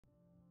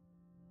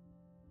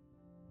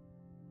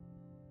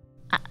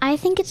I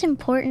think it's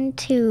important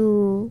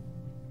to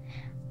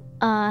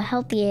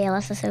help the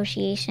ALS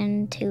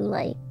Association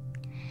to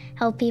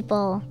help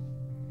people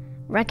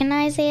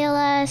recognize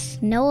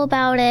ALS, know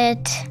about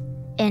it,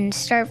 and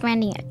start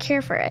finding a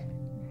cure for it.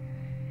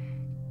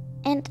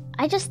 And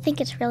I just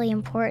think it's really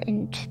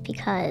important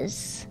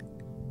because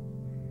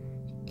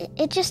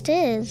it just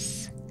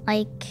is.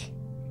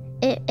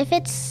 If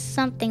it's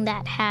something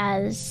that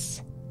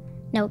has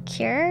no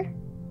cure,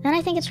 then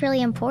I think it's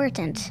really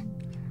important.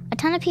 A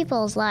ton of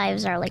people's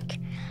lives are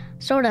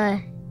sort of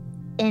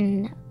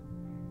in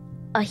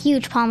a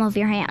huge palm of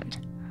your hand.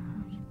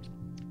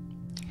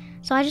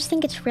 So I just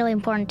think it's really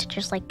important to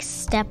just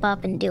step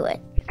up and do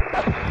it.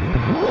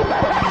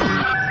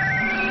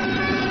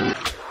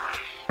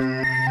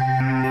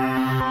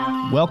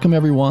 Welcome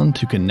everyone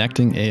to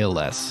Connecting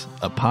ALS,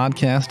 a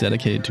podcast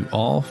dedicated to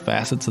all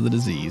facets of the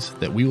disease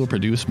that we will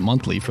produce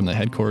monthly from the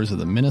headquarters of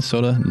the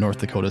Minnesota, North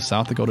Dakota,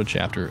 South Dakota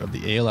chapter of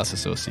the ALS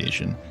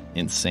Association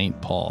in St.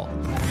 Paul.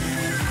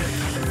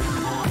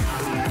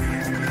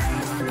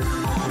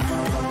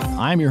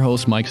 I'm your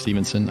host, Mike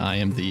Stevenson. I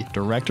am the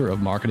Director of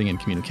Marketing and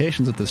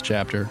Communications at this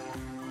chapter,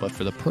 but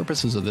for the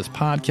purposes of this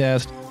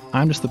podcast,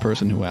 I'm just the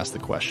person who asks the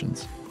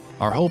questions.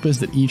 Our hope is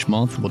that each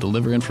month we'll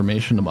deliver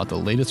information about the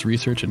latest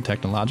research and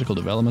technological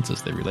developments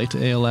as they relate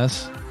to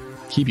ALS,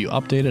 keep you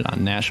updated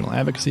on national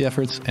advocacy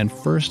efforts, and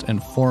first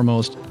and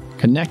foremost,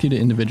 connect you to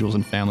individuals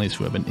and families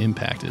who have been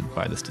impacted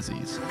by this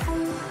disease.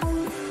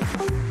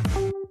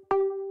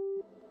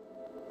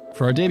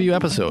 For our debut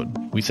episode,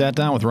 we sat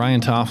down with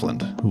Ryan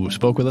Tofteland, who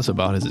spoke with us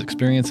about his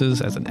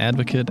experiences as an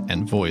advocate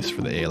and voice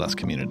for the ALS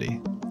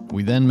community.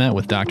 We then met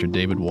with Dr.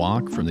 David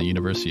Wallock from the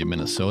University of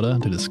Minnesota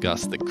to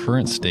discuss the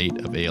current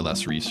state of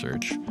ALS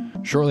research.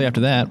 Shortly after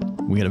that,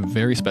 we had a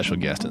very special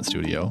guest in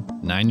studio,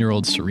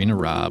 9-year-old Serena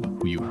Robb,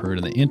 who you heard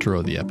in the intro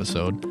of the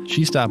episode.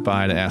 She stopped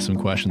by to ask some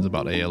questions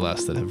about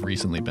ALS that have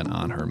recently been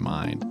on her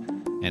mind.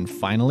 And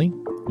finally,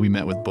 we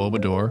met with Beau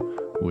Bedore,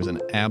 who is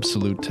an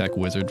absolute tech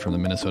wizard from the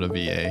Minnesota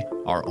VA.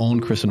 Our own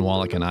Kristin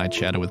Wallock and I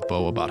chatted with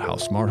Beau about how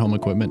smart home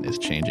equipment is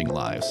changing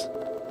lives.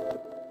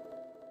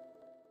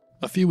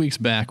 A few weeks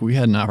back, we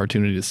had an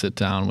opportunity to sit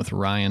down with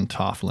Ryan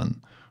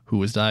Tofteland, who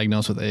was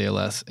diagnosed with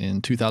ALS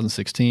in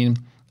 2016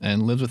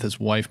 and lives with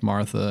his wife,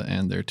 Martha,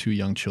 and their 2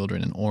 young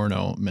children in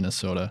Orono,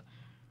 Minnesota.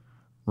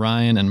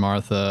 Ryan and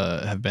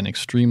Martha have been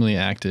extremely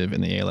active in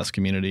the ALS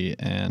community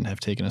and have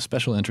taken a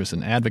special interest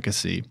in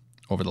advocacy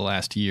over the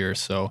last year,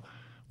 so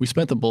we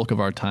spent the bulk of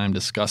our time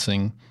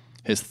discussing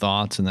his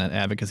thoughts in that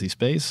advocacy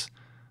space.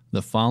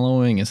 The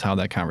following is how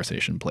that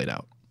conversation played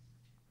out.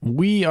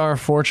 We are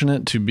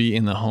fortunate to be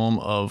in the home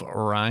of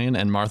Ryan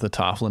and Martha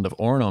Tofteland of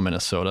Orono,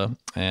 Minnesota,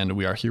 and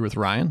we are here with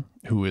Ryan,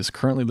 who is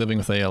currently living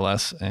with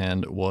ALS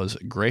and was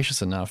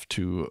gracious enough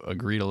to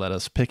agree to let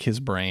us pick his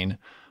brain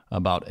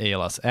about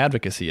ALS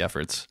advocacy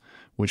efforts,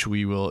 which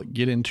we will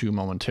get into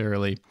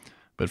momentarily.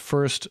 But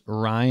first,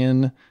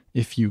 Ryan,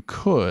 if you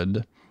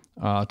could,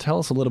 tell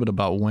us a little bit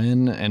about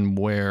when and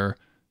where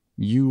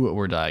you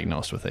were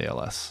diagnosed with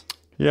ALS.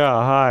 Yeah,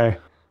 hi.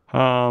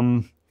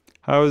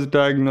 I was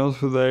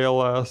diagnosed with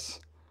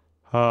ALS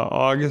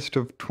August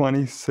of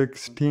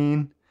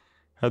 2016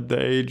 at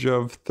the age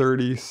of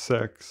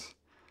 36.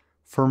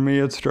 For me,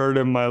 it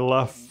started in my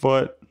left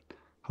foot.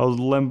 I was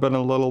limping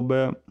a little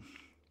bit.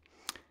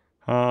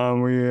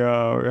 We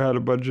had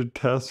a bunch of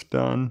tests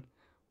done,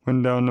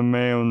 went down to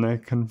Mayo, and they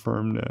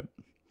confirmed it.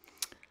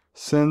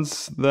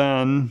 Since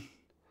then,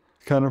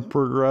 kind of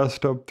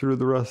progressed up through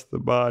the rest of the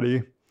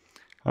body.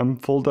 I'm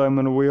full-time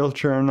in a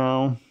wheelchair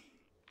now.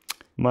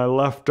 My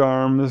left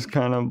arm has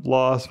kind of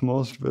lost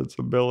most of its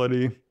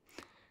ability.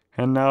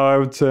 And now I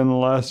would say in the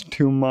last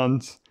 2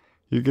 months,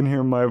 you can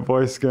hear my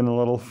voice getting a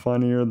little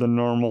funnier than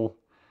normal.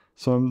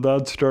 So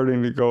that's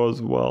starting to go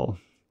as well.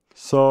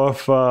 So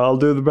if I'll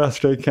do the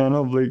best I can,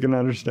 hopefully you can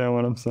understand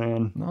what I'm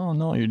saying.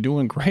 No, you're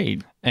doing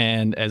great.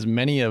 And as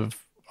many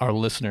of our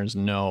listeners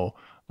know,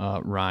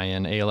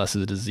 Ryan, ALS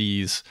is a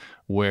disease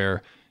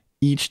where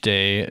each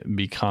day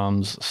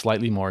becomes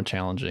slightly more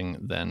challenging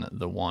than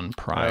the one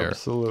prior.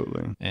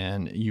 Absolutely.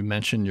 And you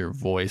mentioned your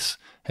voice.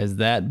 Has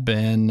that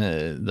been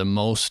the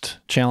most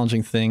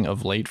challenging thing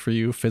of late for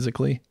you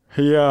physically?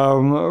 Yeah,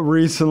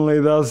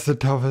 recently that's the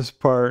toughest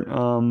part,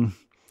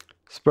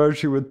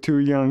 especially with 2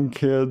 young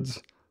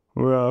kids.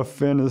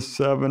 Finn is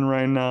 7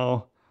 right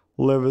now,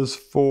 Liv is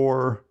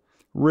 4.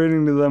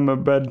 Reading to them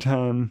at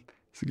bedtime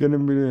is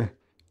going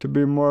to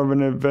be more of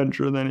an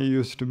adventure than it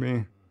used to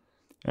be.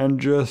 And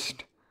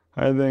just,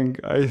 I think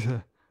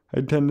I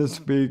tend to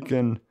speak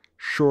in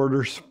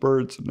shorter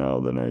spurts now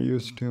than I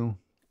used to.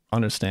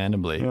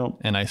 Understandably. Yep.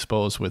 And I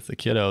suppose with the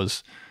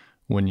kiddos,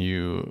 when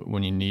you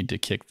need to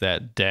kick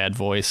that dad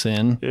voice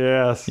in,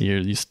 yes,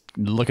 you're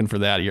looking for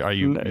that.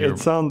 It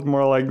sounds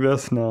more like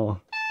this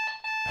now.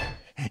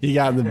 You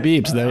got the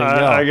beeps. There you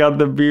go. I got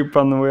the beep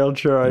on the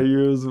wheelchair I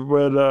use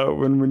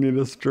when we need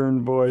a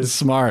stern voice.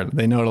 Smart.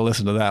 They know to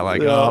listen to that.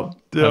 Like, I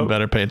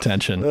better pay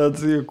attention. That's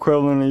the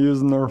equivalent of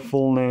using their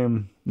full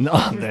name. No,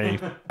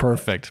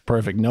 perfect.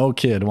 No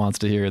kid wants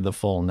to hear the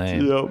full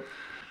name. Yep.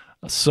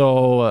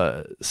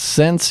 So,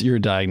 since your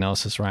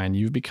diagnosis, Ryan,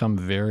 you've become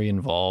very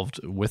involved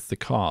with the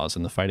cause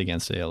and the fight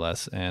against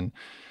ALS, and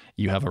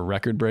you have a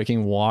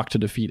record-breaking Walk to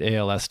Defeat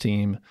ALS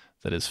team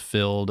that is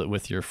filled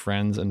with your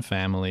friends and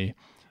family.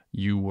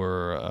 You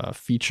were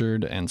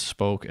featured and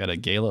spoke at a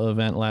gala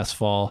event last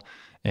fall,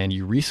 and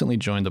you recently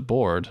joined the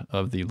board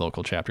of the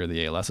local chapter of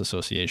the ALS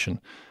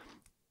Association.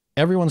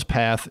 Everyone's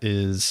path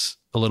is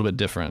a little bit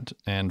different,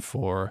 and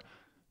for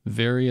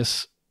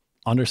various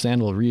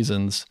understandable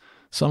reasons,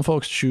 some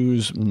folks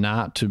choose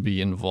not to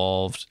be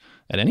involved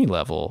at any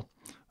level.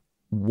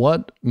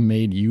 What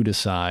made you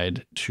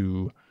decide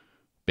to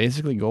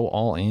basically go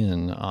all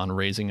in on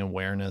raising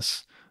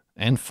awareness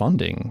and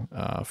funding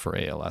for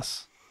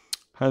ALS?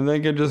 I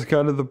think it just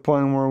got to the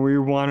point where we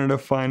wanted to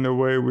find a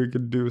way we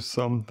could do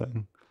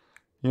something.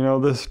 You know,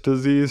 this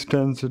disease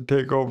tends to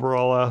take over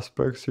all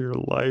aspects of your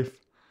life.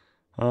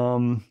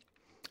 And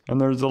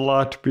there's a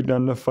lot to be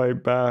done to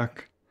fight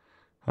back,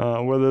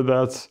 whether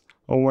that's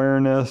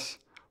awareness,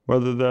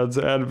 whether that's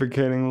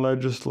advocating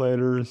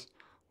legislators,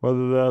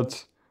 whether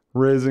that's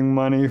raising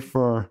money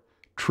for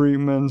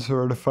treatments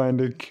or to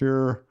find a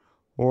cure,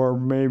 or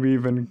maybe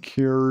even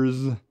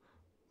cures,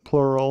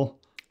 plural.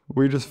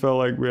 We just felt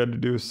like we had to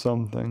do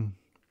something.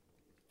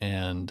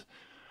 And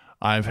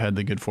I've had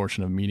the good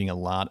fortune of meeting a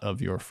lot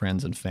of your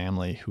friends and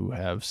family who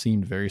have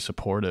seemed very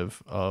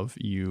supportive of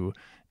you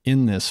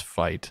in this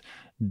fight.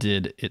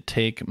 Did it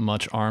take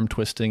much arm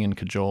twisting and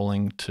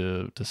cajoling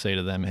to say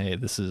to them, hey,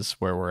 this is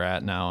where we're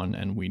at now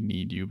and we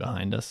need you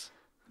behind us?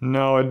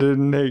 No, it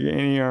didn't take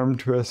any arm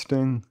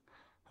twisting.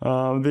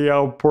 The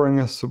outpouring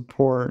of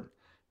support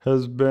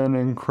has been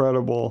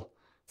incredible.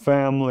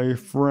 Family,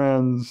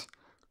 friends,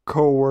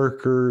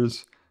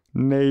 co-workers,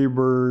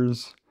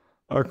 neighbors,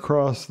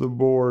 across the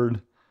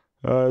board.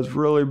 It's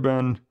really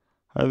been,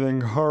 I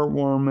think,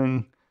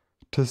 heartwarming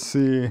to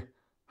see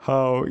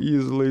how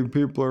easily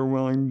people are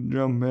willing to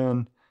jump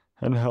in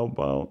and help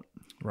out.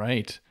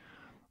 Right.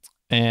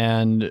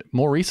 And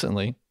more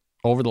recently,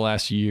 over the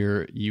last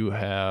year, you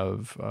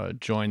have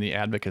joined the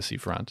Advocacy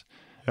front.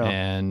 Yeah.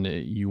 And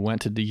you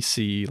went to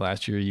D.C.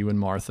 last year, you and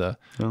Martha,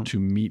 to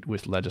meet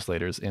with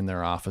legislators in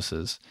their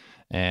offices.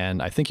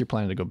 And I think you're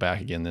planning to go back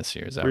again this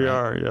year. Is that right? We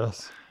are,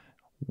 yes.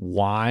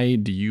 Why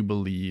do you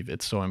believe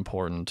it's so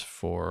important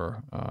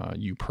for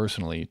you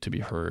personally to be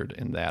heard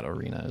in that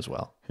arena as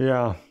well?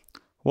 Yeah.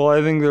 Well,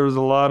 I think there's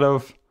a lot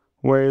of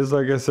ways,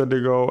 like I said,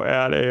 to go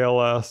at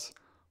ALS.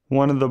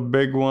 One of the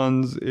big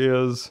ones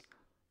is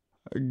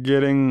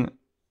getting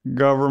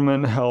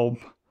government help,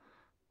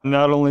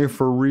 not only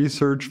for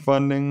research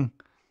funding.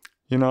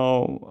 You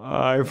know,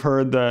 I've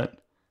heard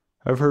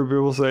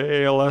people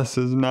say ALS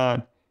is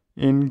not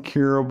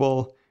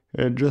incurable.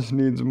 It just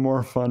needs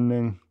more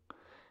funding.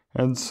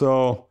 And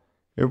so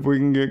if we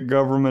can get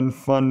government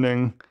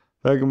funding,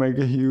 that can make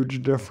a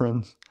huge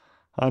difference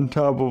on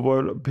top of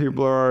what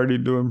people are already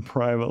doing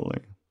privately.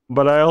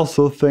 But I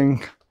also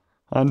think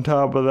on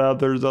top of that,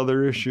 there's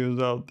other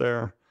issues out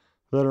there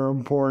that are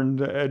important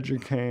to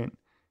educate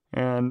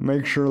and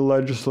make sure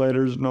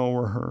legislators know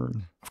we're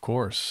heard. Of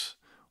course.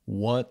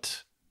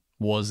 What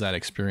was that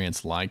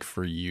experience like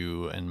for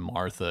you and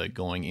Martha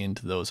going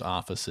into those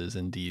offices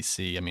in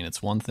D.C.? I mean,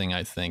 it's one thing,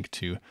 I think,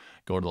 to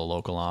go to the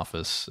local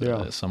office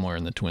somewhere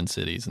in the Twin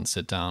Cities and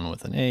sit down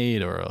with an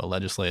aide or a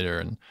legislator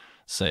and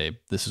say,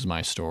 this is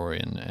my story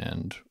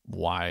and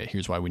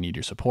here's why we need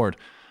your support.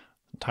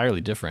 Entirely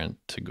different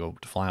to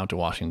fly out to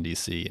Washington,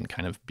 D.C. and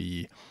kind of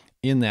be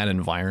in that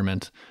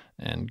environment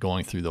and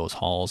going through those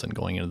halls and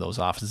going into those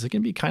offices. It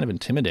can be kind of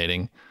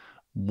intimidating.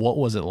 What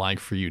was it like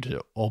for you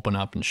to open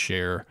up and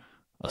share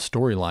a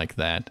story like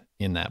that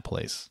in that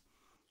place?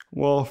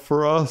 Well,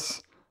 for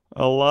us,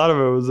 a lot of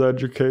it was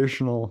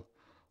educational.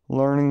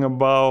 Learning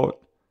about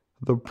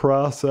the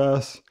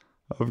process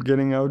of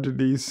getting out to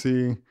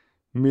D.C.,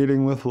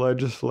 meeting with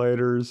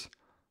legislators,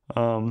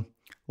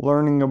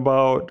 learning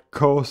about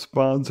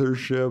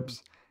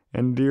co-sponsorships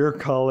and dear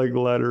colleague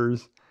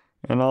letters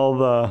and all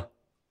the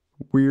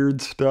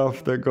weird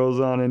stuff that goes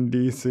on in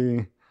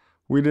D.C.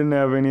 We didn't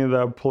have any of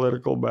that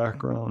political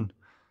background.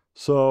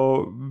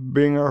 So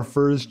being our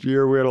first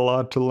year, we had a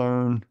lot to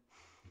learn.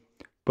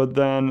 But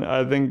then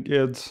I think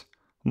it's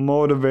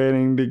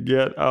motivating to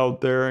get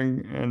out there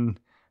and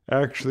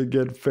actually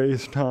get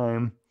face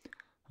time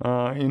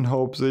in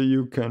hopes that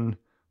you can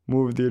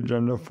move the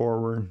agenda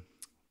forward.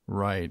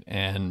 Right.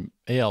 And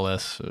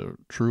ALS,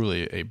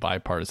 truly a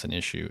bipartisan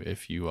issue.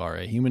 If you are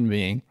a human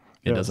being,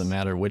 it doesn't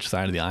matter which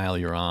side of the aisle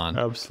you're on.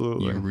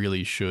 Absolutely. You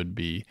really should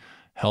be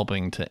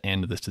helping to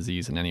end this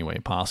disease in any way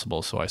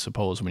possible. So I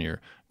suppose when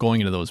you're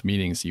going into those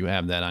meetings, you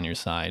have that on your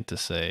side to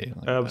say,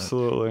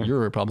 absolutely, you're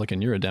a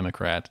Republican, you're a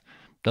Democrat,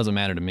 doesn't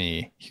matter to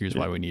me. Here's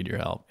why we need your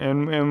help.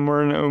 And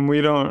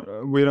we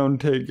don't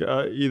take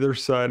either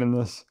side in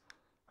this,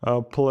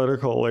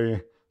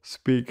 politically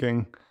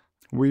speaking.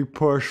 We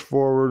push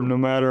forward no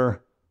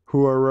matter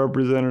who our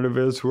representative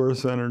is, who our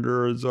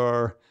senators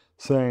are,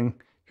 saying,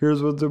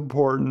 here's what's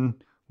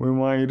important. We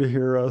want you to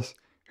hear us.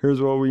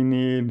 Here's what we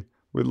need.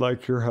 We'd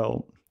like your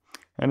help.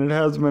 And it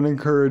has been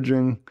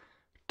encouraging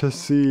to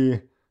see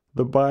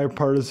the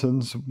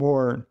bipartisan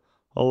support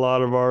a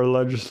lot of our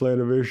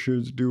legislative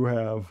issues do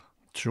have.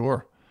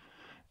 Sure.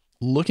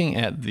 Looking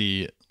at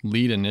the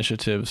lead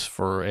initiatives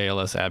for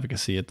ALS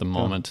advocacy at the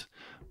moment,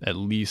 at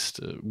least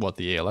what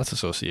the ALS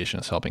Association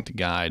is helping to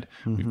guide,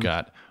 we've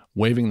got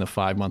waiving the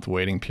 5-month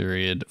waiting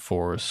period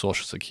for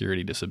Social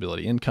Security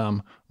Disability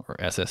Income, or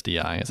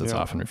SSDI as it's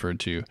often referred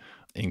to,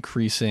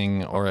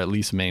 increasing or at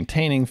least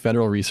maintaining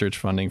federal research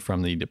funding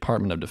from the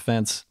Department of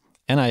Defense,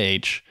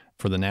 NIH,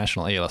 for the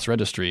National ALS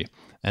Registry,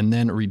 and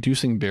then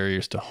reducing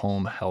barriers to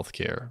home health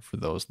care for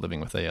those living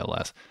with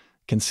ALS.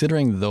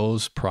 Considering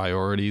those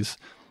priorities,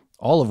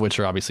 all of which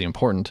are obviously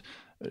important,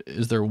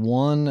 is there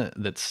one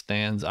that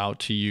stands out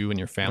to you and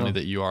your family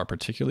that you are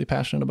particularly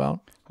passionate about?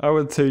 I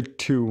would say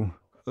two.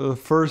 The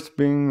first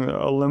being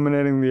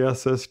eliminating the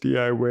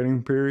SSDI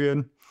waiting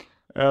period.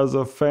 As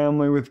a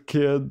family with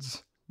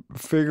kids,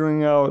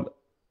 figuring out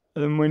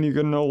when you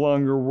can no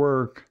longer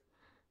work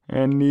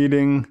and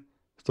needing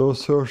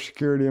those Social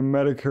Security and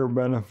Medicare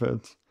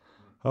benefits,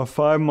 a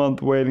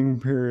 5-month waiting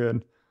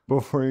period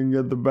before you can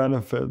get the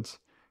benefits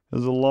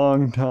is a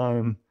long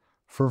time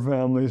for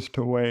families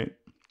to wait.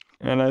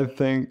 And I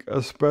think,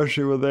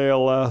 especially with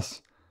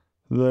ALS,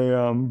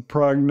 the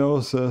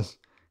prognosis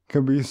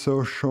can be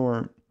so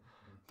short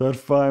that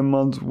 5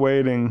 months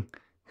waiting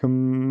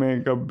can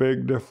make a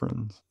big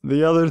difference.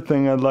 The other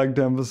thing I'd like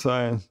to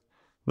emphasize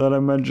that I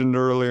mentioned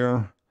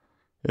earlier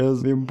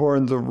is the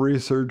importance of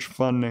research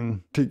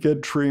funding. To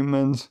get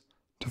treatments,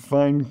 to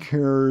find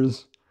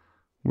cures,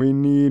 we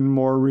need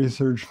more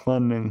research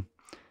funding.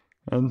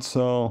 And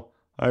so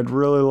I'd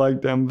really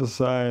like to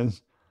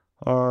emphasize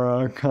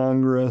our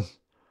Congress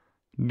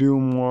do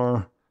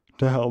more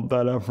to help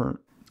that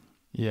effort.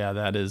 Yeah,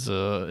 that is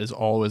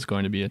always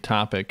going to be a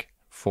topic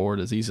for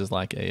diseases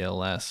like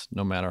ALS.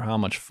 No matter how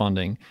much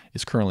funding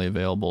is currently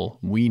available,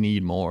 we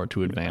need more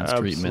to advance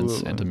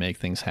treatments and to make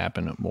things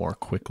happen more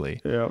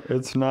quickly. Yeah,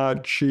 it's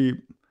not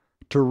cheap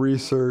to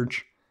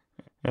research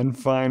and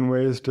find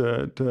ways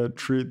to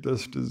treat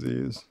this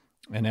disease.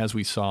 And as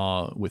we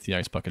saw with the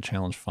Ice Bucket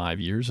Challenge 5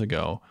 years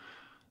ago,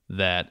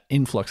 that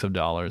influx of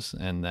dollars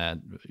and that,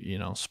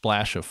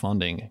 splash of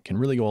funding can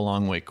really go a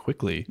long way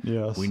quickly.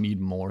 Yes. We need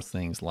more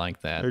things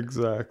like that.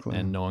 Exactly.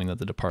 And knowing that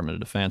the Department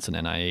of Defense and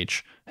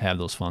NIH have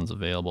those funds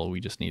available, we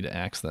just need to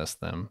access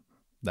them.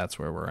 That's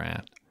where we're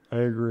at. I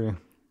agree.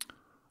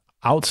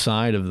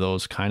 Outside of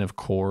those kind of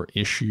core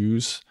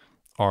issues,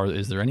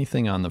 is there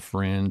anything on the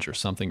fringe or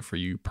something for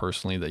you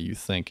personally that you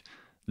think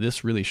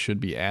this really should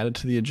be added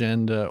to the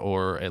agenda,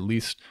 or at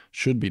least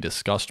should be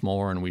discussed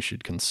more, and we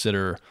should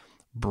consider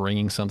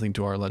bringing something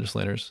to our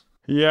legislators?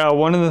 Yeah,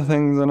 one of the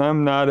things, and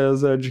I'm not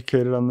as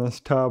educated on this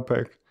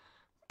topic,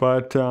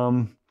 but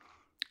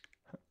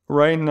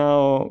right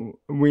now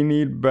we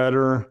need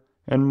better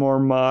and more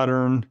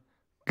modern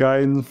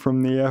guidance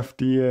from the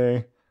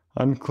FDA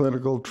on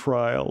clinical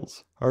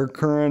trials. Our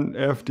current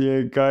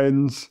FDA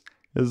guidance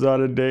is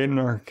out of date and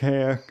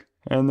archaic,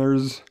 and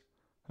there's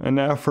an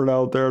effort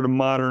out there to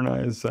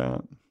modernize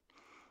that.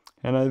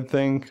 And I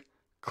think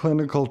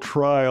clinical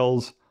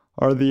trials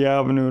are the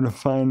avenue to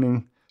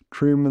finding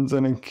treatments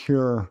and a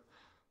cure.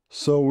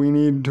 So we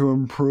need to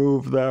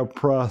improve that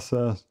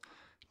process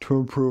to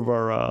improve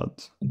our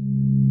odds.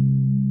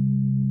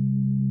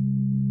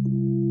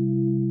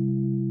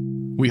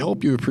 We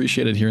hope you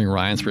appreciated hearing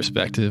Ryan's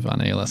perspective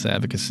on ALS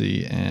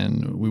advocacy,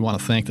 and we want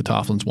to thank the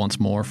Toftelands once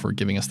more for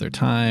giving us their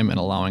time and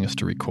allowing us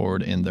to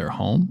record in their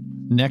home.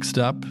 Next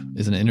up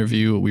is an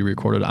interview we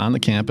recorded on the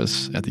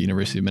campus at the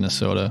University of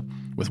Minnesota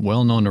with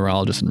well-known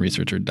neurologist and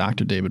researcher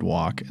Dr. David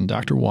Wallock. And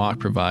Dr. Wallock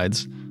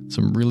provides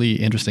some really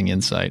interesting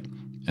insight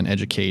and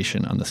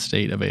education on the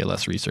state of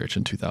ALS research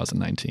in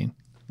 2019.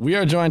 We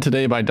are joined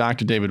today by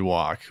Dr. David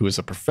Wallock, who is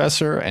a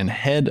professor and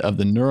head of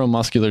the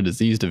Neuromuscular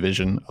Disease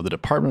Division of the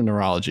Department of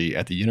Neurology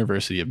at the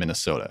University of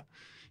Minnesota.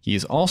 He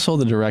is also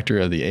the director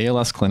of the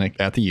ALS Clinic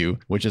at the U,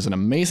 which is an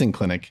amazing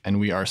clinic, and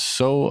we are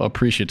so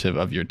appreciative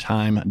of your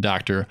time,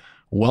 Doctor.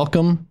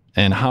 Welcome,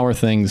 and how are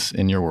things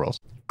in your world?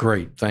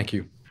 Great, thank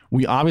you.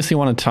 We obviously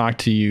want to talk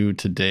to you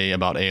today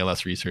about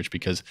ALS research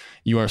because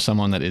you are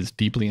someone that is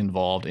deeply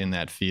involved in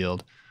that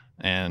field.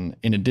 And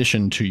in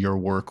addition to your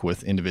work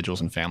with individuals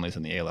and families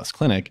in the ALS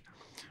clinic,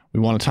 we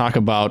want to talk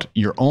about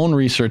your own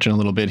research in a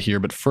little bit here.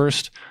 But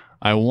first,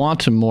 I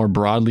want to more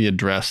broadly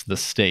address the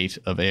state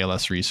of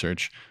ALS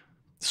research.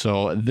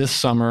 So this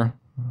summer,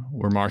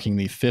 we're marking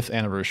the 5th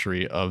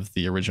anniversary of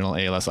the original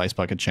ALS Ice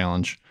Bucket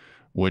Challenge,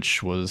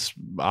 which was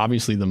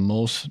obviously the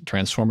most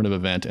transformative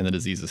event in the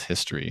disease's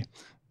history.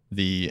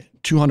 The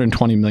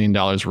 $220 million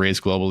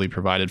raised globally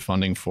provided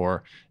funding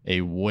for a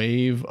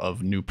wave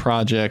of new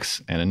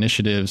projects and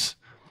initiatives.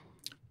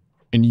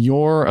 In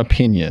your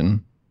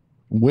opinion,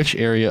 which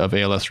area of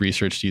ALS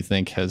research do you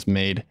think has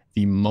made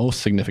the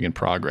most significant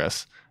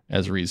progress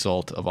as a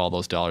result of all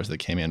those dollars that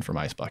came in from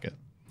Ice Bucket?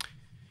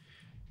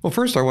 Well,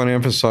 first, I want to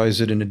emphasize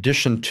that in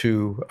addition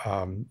to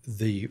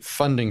the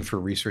funding for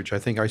research, I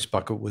think Ice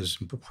Bucket was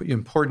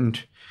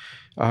important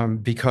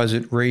because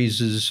it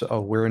raised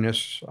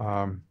awareness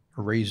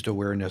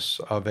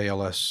of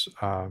ALS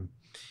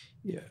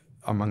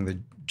among the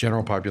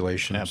general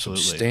population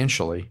Absolutely.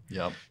 substantially.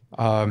 Yep.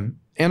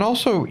 And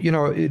also,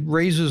 it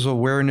raises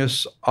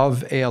awareness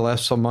of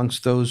ALS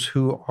amongst those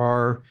who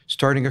are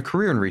starting a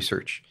career in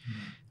research.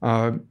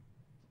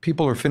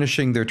 People are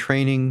finishing their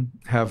training,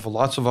 have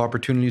lots of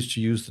opportunities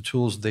to use the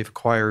tools they've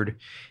acquired.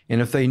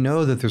 And if they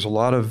know that there's a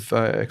lot of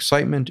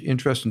excitement,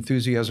 interest,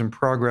 enthusiasm,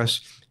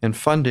 progress, and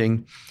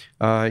funding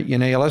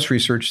in ALS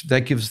research,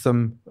 that gives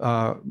them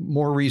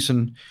more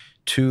reason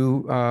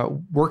to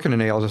work in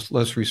an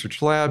ALS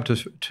research lab,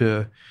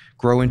 to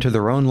grow into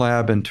their own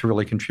lab, and to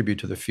really contribute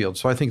to the field.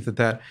 So I think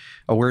that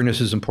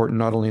awareness is important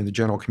not only in the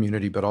general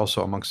community, but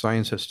also among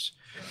scientists.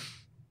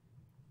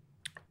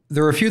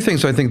 There are a few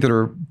things I think that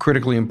are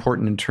critically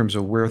important in terms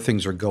of where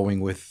things are going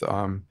with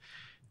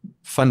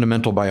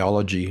fundamental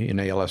biology in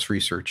ALS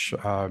research.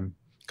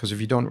 Because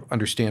if you don't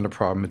understand a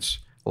problem, it's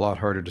a lot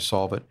harder to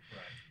solve it.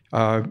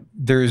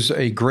 There's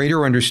a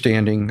greater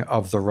understanding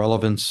of the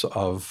relevance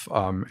of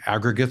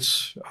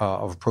aggregates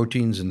of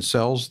proteins in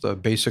cells,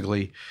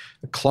 basically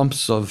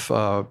clumps of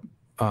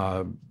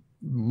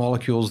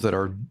molecules that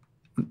are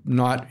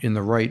not in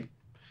the right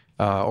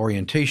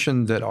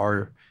orientation, that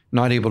are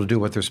not able to do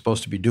what they're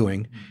supposed to be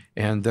doing,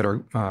 and that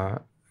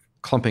are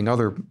clumping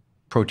other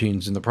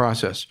proteins in the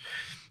process.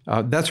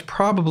 That's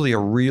probably a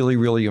really,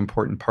 really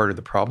important part of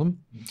the problem.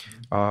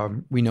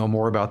 We know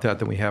more about that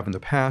than we have in the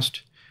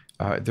past.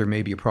 There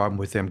may be a problem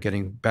with them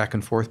getting back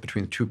and forth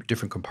between the two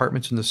different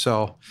compartments in the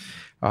cell.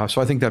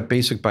 So I think that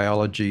basic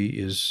biology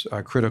is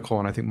critical,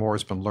 and I think more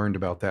has been learned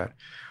about that.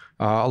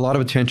 A lot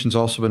of attention's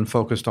also been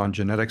focused on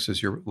genetics,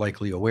 as you're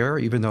likely aware,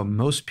 even though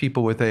most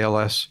people with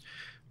ALS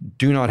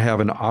do not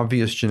have an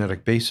obvious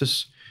genetic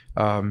basis.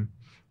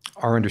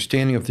 Our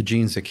understanding of the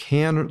genes that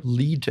can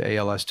lead to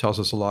ALS tells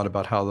us a lot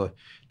about how the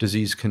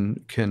disease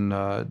can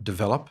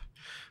develop.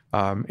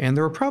 And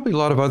there are probably a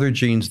lot of other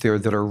genes there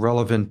that are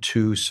relevant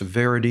to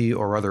severity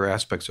or other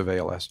aspects of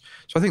ALS.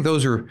 So I think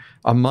those are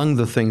among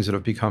the things that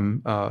have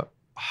become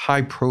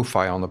high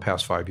profile in the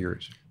past 5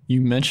 years. You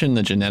mentioned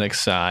the genetic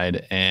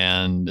side,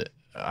 and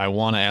I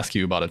want to ask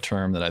you about a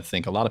term that I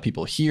think a lot of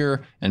people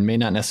hear and may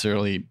not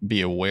necessarily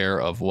be aware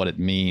of what it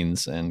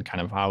means and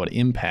kind of how it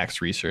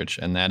impacts research,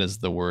 and that is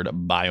the word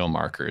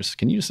biomarkers.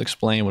 Can you just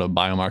explain what a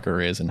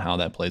biomarker is and how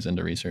that plays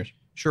into research?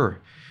 Sure.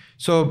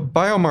 So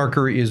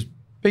biomarker is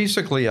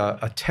basically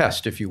a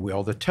test, if you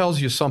will, that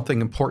tells you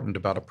something important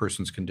about a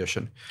person's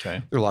condition.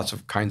 Okay. There are lots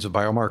of kinds of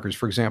biomarkers.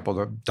 For example,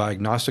 the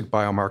diagnostic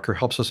biomarker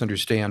helps us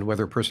understand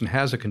whether a person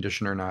has a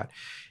condition or not.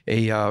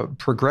 A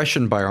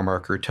progression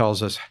biomarker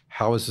tells us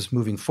how is this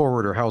moving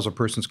forward, or how is a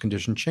person's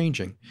condition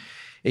changing.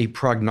 A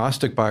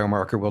prognostic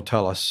biomarker will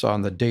tell us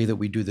on the day that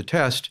we do the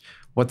test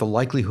what the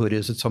likelihood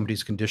is that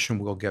somebody's condition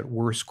will get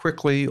worse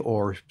quickly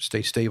or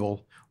stay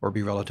stable or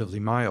be relatively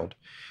mild.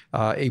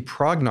 A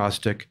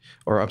predictive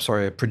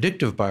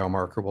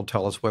biomarker will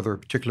tell us whether a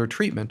particular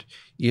treatment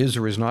is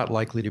or is not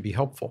likely to be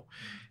helpful.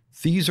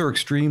 These are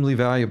extremely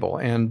valuable,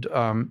 and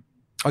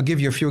I'll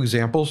give you a few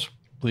examples.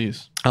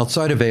 Please.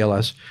 Outside of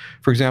ALS,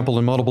 for example,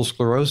 in multiple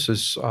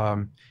sclerosis,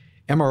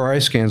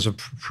 MRI scans have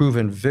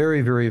proven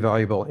very, very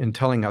valuable in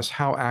telling us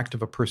how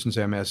active a person's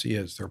MS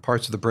is. There are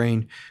parts of the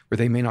brain where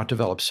they may not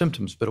develop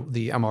symptoms, but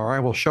the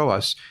MRI will show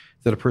us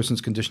that a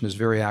person's condition is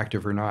very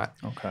active or not.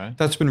 Okay.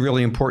 That's been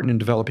really important in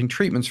developing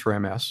treatments for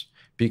MS,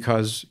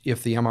 because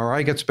if the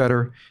MRI gets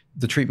better,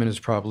 the treatment is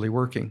probably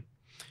working.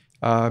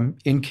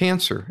 In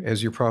cancer,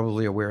 as you're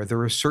probably aware,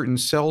 there are certain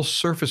cell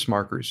surface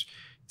markers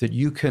that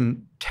you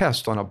can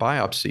test on a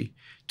biopsy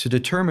to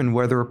determine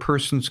whether a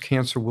person's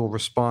cancer will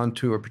respond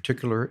to a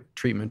particular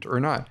treatment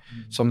or not.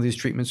 Some of these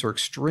treatments are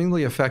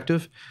extremely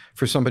effective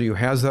for somebody who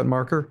has that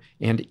marker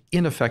and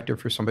ineffective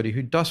for somebody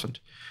who doesn't.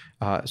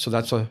 So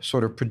that's a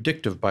sort of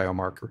predictive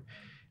biomarker.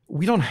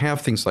 We don't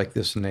have things like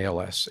this in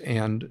ALS,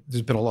 and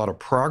there's been a lot of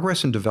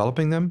progress in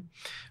developing them,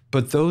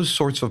 but those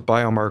sorts of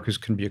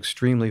biomarkers can be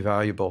extremely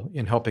valuable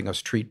in helping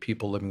us treat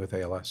people living with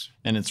ALS.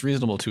 And it's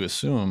reasonable to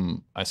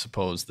assume, I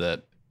suppose,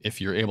 that if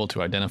you're able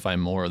to identify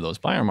more of those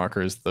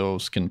biomarkers,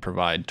 those can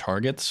provide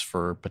targets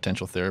for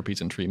potential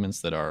therapies and treatments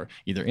that are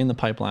either in the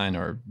pipeline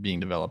or being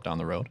developed down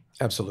the road.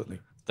 Absolutely.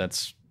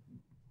 That's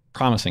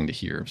promising to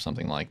hear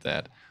something like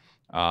that.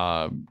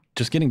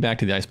 Just getting back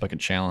to the Ice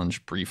Bucket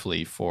Challenge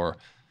briefly, for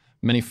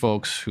many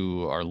folks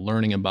who are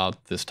learning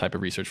about this type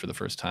of research for the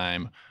first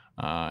time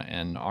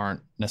and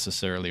aren't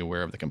necessarily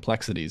aware of the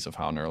complexities of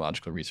how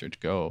neurological research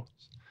goes,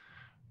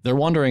 they're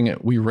wondering,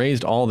 we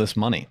raised all this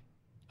money.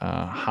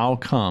 How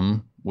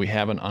come we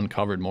haven't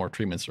uncovered more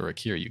treatments or a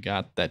cure? You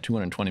got that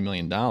 $220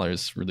 million.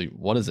 Really,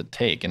 what does it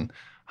take? And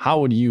how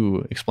would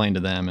you explain to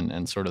them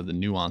and sort of the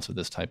nuance of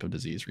this type of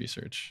disease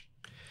research?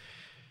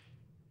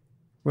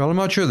 Well, I'm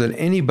not sure that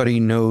anybody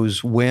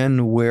knows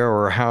when, where,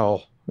 or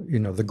how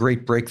the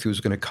great breakthrough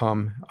is going to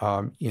come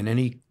in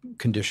any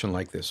condition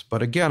like this.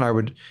 But again, I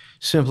would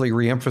simply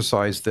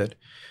reemphasize that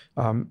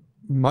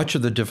much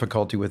of the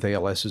difficulty with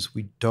ALS is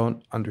we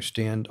don't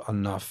understand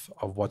enough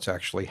of what's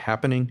actually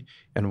happening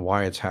and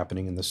why it's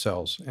happening in the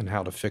cells and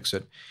how to fix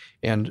it.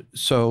 And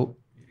so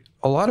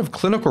a lot of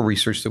clinical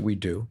research that we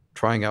do,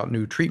 trying out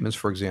new treatments,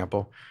 for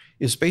example,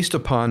 is based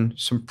upon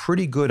some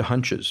pretty good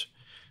hunches,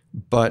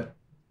 but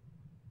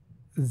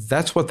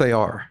that's what they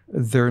are.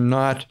 They're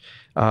not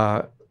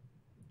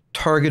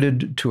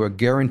targeted to a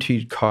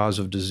guaranteed cause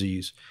of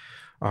disease.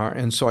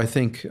 And so I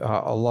think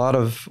a lot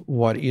of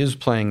what is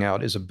playing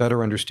out is a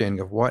better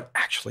understanding of what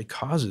actually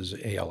causes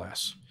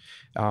ALS.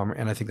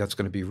 And I think that's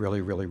going to be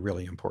really, really,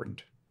 really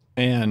important.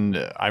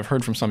 And I've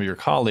heard from some of your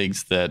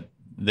colleagues that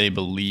they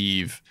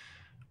believe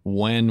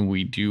when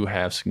we do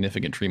have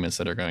significant treatments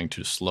that are going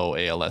to slow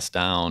ALS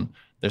down,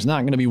 there's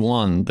not going to be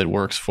one that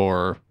works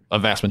for a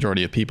vast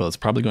majority of people. It's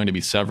probably going to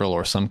be several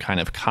or some kind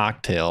of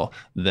cocktail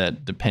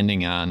that,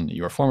 depending on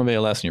your form of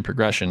ALS and your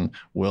progression,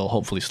 will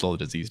hopefully slow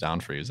the disease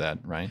down for you. Is that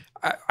right?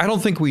 I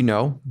don't think we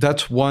know.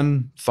 That's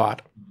one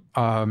thought.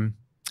 And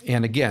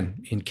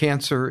again, in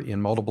cancer,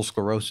 in multiple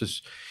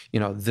sclerosis,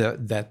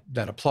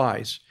 that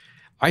applies.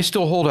 I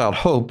still hold out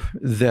hope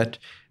that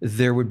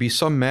there would be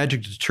some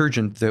magic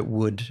detergent that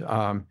would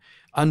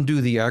undo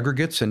the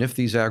aggregates. And if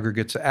these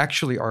aggregates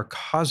actually are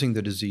causing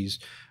the disease,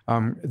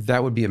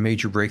 that would be a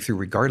major breakthrough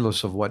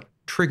regardless of what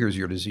triggers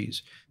your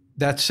disease.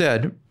 That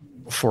said,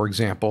 for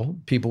example,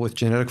 people with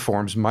genetic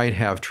forms might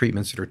have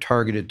treatments that are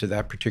targeted to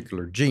that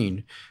particular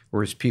gene,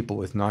 whereas people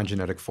with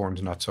non-genetic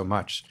forms, not so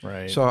much.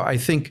 Right. So I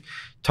think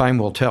time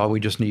will tell. We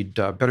just need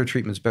better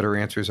treatments, better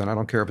answers, and I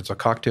don't care if it's a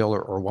cocktail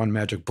or one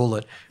magic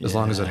bullet, as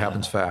long as it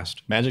happens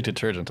fast. Magic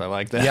detergent, I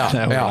like that. Yeah.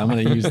 I'm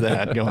going to use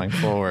that going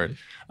forward.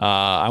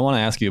 I want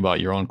to ask you about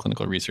your own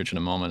clinical research in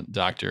a moment,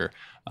 Doctor.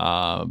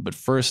 But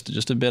first,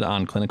 just a bit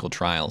on clinical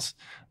trials.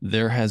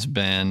 There has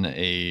been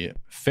a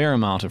fair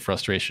amount of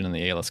frustration in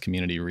the ALS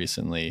community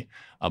recently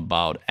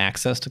about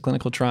access to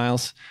clinical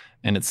trials,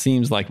 and it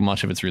seems like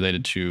much of it's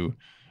related to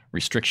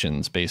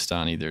restrictions based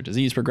on either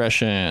disease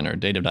progression or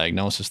date of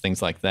diagnosis,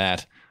 things like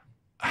that.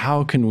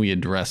 How can we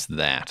address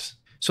that?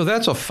 So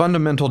that's a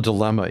fundamental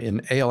dilemma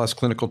in ALS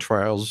clinical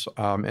trials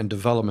and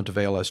development of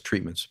ALS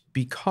treatments,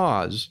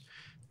 because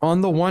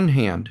on the one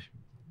hand,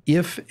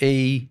 if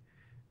a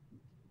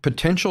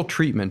potential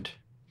treatment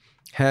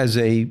has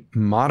a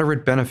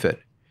moderate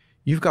benefit,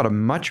 you've got a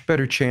much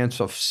better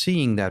chance of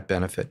seeing that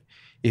benefit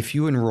if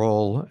you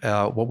enroll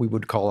what we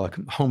would call a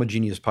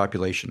homogeneous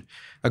population,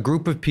 a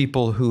group of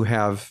people who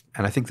have,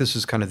 and I think this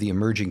is kind of the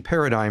emerging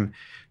paradigm,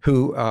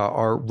 who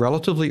are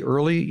relatively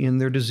early in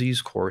their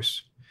disease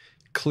course,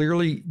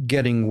 clearly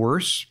getting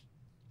worse,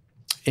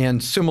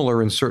 and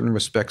similar in certain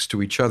respects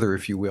to each other,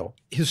 if you will.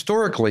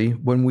 Historically,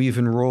 when we've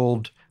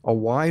enrolled a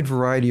wide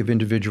variety of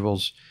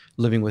individuals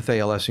living with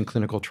ALS in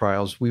clinical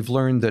trials, we've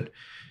learned that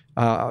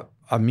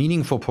a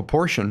meaningful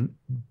proportion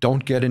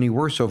don't get any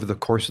worse over the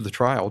course of the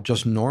trial,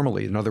 just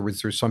normally. In other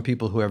words, there's some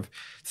people who have,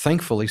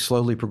 thankfully,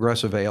 slowly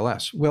progressive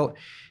ALS. Well,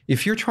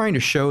 if you're trying to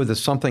show that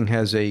something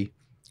has a,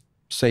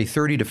 say,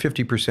 30 to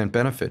 50%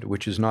 benefit,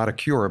 which is not a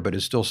cure, but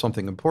is still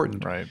something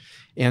important, right,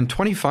 and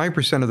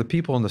 25% of the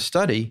people in the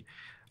study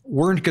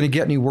weren't going to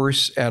get any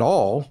worse at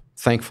all,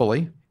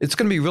 thankfully, it's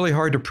going to be really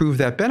hard to prove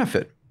that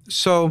benefit.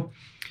 So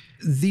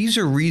these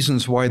are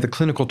reasons why the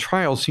clinical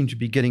trials seem to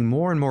be getting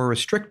more and more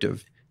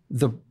restrictive.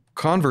 The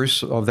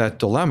converse of that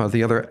dilemma,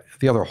 the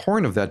other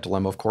horn of that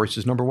dilemma, of course,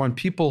 is number one,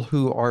 people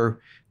who are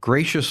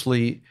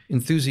graciously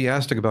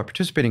enthusiastic about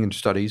participating in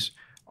studies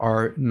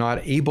are not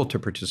able to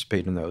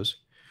participate in those.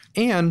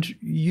 And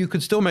you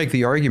could still make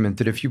the argument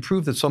that if you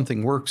prove that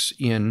something works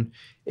in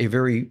a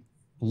very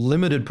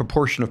limited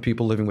proportion of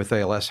people living with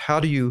ALS, how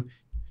do you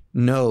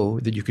know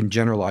that you can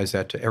generalize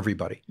that to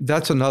everybody?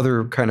 That's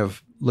another kind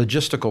of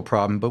logistical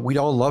problem, but we'd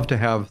all love to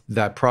have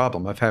that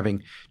problem of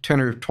having 10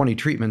 or 20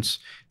 treatments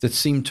that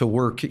seem to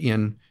work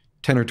in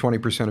 10 or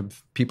 20%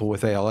 of people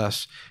with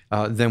ALS.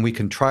 Then we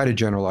can try to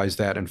generalize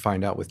that and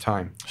find out with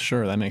time.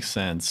 Sure, that makes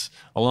sense.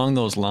 Along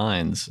those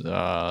lines,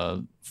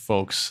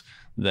 folks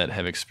that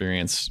have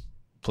experienced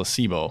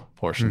placebo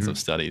portions of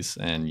studies,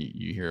 and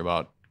you hear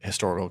about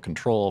historical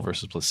control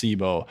versus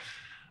placebo,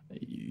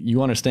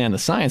 you understand the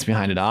science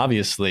behind it,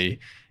 obviously.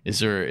 Is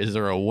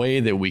there a way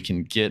that we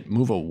can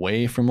move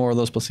away from more of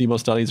those placebo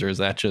studies, or is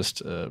that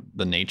just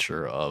the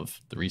nature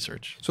of the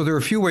research? So there are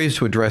a few ways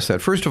to address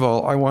that. First of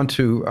all, I want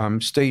to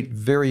state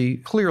very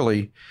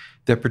clearly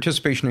that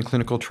participation in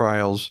clinical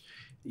trials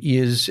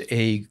is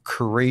a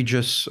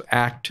courageous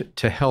act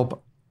to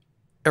help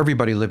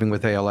everybody living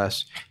with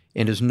ALS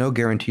and is no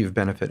guarantee of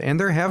benefit. And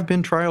there have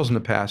been trials in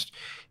the past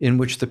in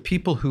which the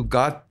people who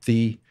got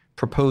the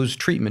proposed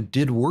treatment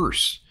did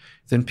worse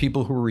than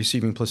people who were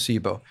receiving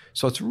placebo.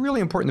 So it's really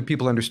important that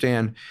people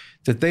understand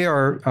that they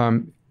are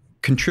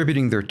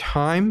contributing their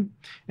time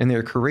and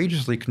they're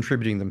courageously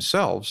contributing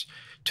themselves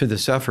to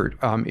this effort.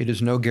 It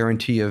is no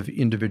guarantee of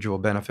individual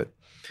benefit.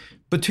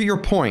 But to your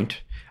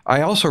point,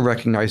 I also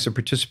recognize that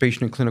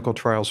participation in clinical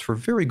trials, for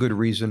very good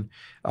reason,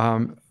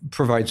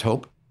 provides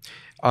hope.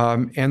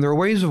 And there are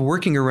ways of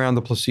working around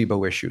the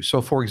placebo issue. So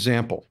for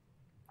example,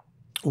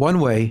 one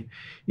way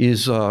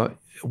is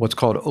what's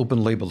called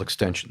open label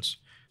extensions.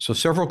 So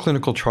several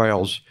clinical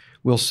trials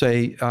will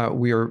say,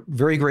 we are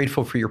very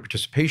grateful for your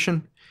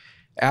participation.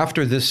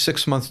 After this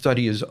 6-month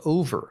study is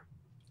over,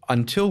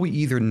 until we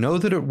either know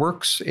that it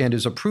works and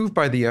is approved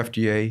by the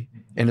FDA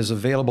and is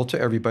available to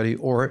everybody,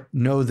 or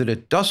know that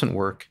it doesn't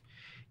work,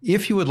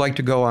 if you would like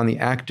to go on the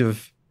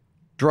active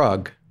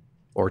drug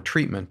or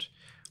treatment,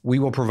 we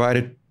will provide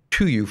it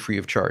to you free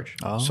of charge.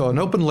 Oh. So an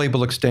open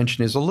label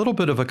extension is a little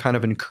bit of a kind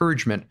of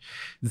encouragement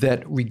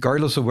that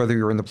regardless of whether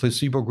you're in the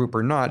placebo group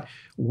or not,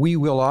 we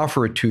will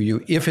offer it to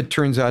you if it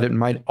turns out it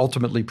might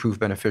ultimately prove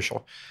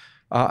beneficial.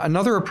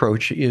 Another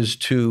approach is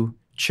to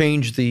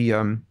change the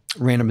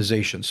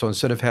randomization. So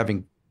instead of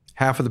having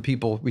half of the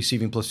people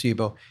receiving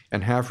placebo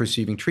and half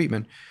receiving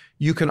treatment,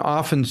 you can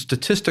often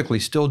statistically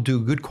still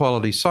do good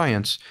quality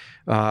science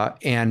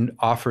and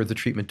offer the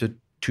treatment to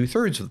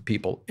 2/3 of the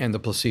people and the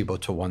placebo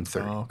to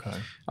 1/3. Oh,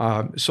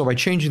 okay. So by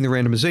changing the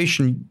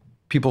randomization,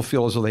 people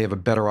feel as though they have a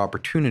better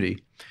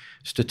opportunity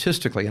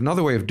statistically.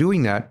 Another way of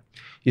doing that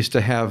is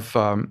to have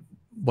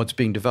what's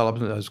being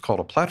developed as called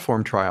a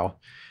platform trial,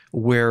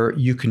 where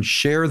you can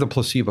share the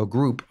placebo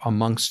group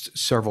amongst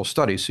several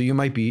studies. So you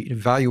might be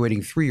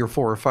evaluating 3 or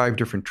 4 or 5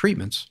 different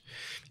treatments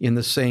in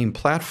the same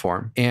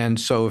platform. And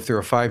so if there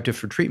are 5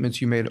 different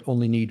treatments, you may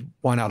only need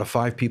 1 out of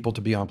 5 people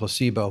to be on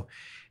placebo.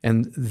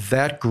 And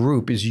that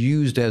group is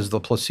used as the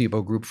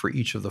placebo group for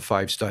each of the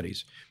 5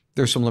 studies.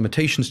 There's some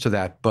limitations to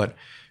that, but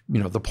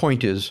the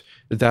point is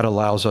that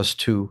allows us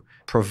to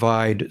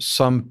provide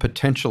some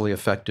potentially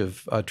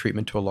effective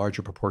treatment to a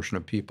larger proportion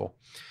of people.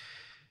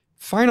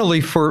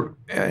 Finally,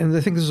 and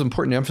I think this is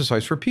important to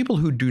emphasize, for people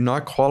who do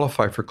not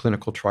qualify for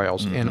clinical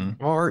trials and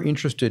are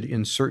interested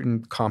in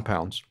certain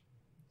compounds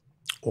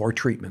or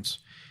treatments,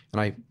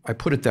 and I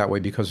put it that way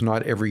because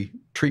not every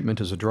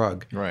treatment is a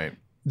drug. Right.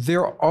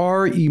 There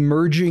are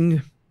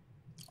emerging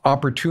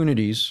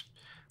opportunities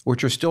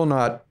which are still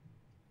not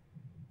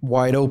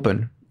wide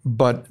open,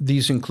 but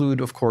these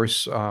include, of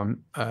course,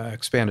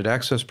 expanded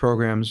access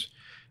programs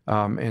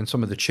and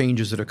some of the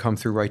changes that have come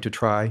through Right to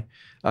Try.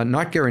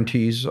 Not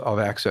guarantees of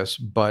access,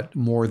 but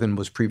more than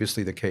was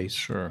previously the case.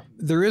 Sure.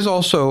 There is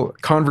also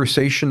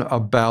conversation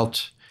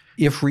about,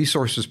 if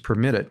resources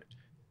permit it,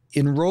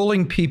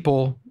 enrolling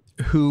people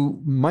who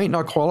might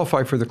not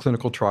qualify for the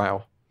clinical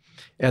trial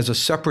as a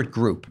separate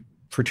group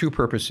for 2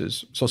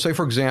 purposes. So say,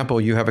 for example,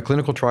 you have a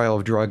clinical trial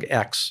of drug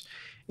X,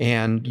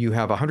 and you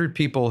have 100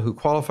 people who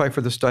qualify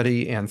for the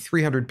study and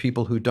 300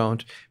 people who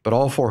don't, but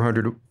all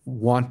 400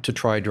 want to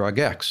try drug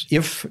X.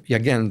 If,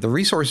 again, the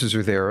resources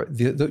are there,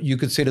 you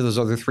could say to those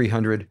other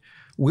 300,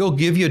 we'll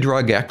give you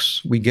drug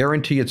X. We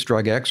guarantee it's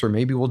drug X, or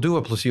maybe we'll do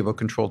a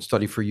placebo-controlled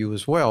study for you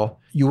as well.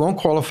 You won't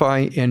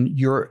qualify, and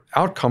your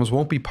outcomes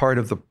won't be part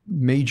of the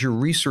major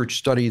research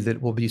study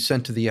that will be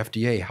sent to the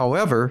FDA.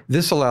 However,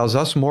 this allows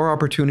us more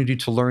opportunity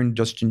to learn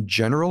just in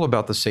general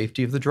about the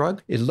safety of the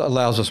drug. It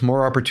allows us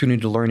more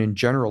opportunity to learn in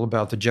general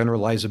about the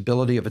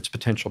generalizability of its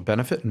potential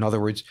benefit. In other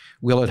words,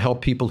 will it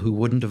help people who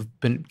wouldn't have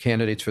been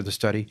candidates for the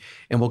study?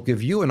 And will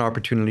give you an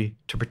opportunity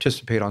to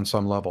participate on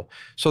some level.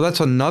 So that's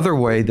another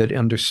way that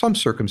under some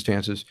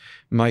circumstances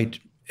might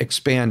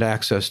expand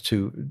access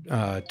to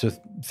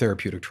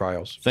therapeutic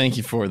trials. Thank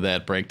you for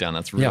that breakdown.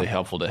 That's really Yeah.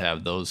 helpful to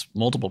have those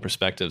multiple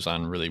perspectives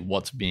on really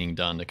what's being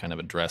done to kind of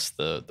address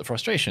the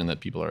frustration that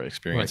people are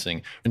experiencing.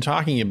 Right. And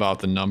talking about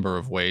the number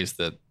of ways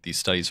that these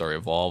studies are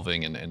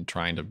evolving and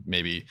trying to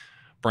maybe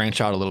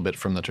branch out a little bit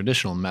from the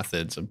traditional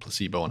methods of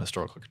placebo and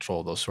historical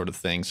control, those sort of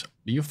things.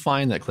 Do you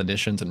find that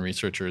clinicians and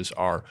researchers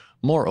are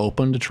more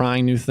open to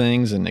trying new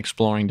things and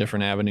exploring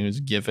different avenues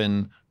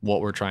given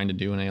what we're trying to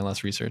do in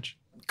ALS research?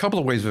 A couple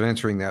of ways of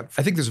answering that.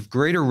 I think there's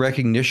greater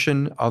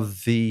recognition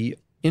of the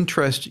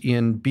interest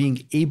in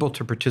being able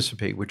to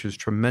participate, which is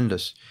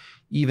tremendous,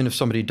 even if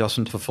somebody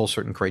doesn't fulfill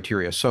certain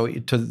criteria. So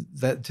to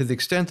the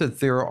extent that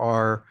there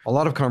are a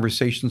lot of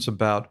conversations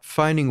about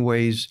finding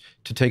ways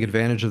to take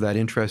advantage of that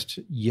interest,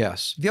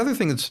 yes. The other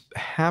thing that's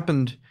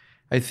happened,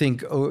 I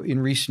think, in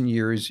recent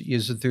years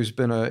is that there's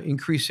been an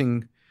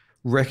increasing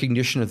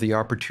recognition of the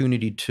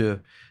opportunity to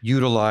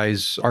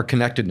utilize our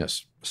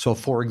connectedness. So,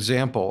 for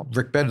example,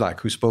 Rick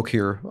Bedlack, who spoke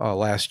here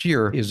last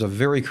year, is a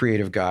very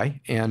creative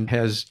guy and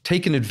has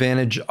taken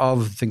advantage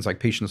of things like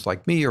Patients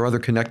Like Me or other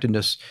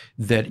connectedness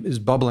that is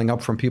bubbling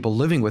up from people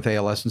living with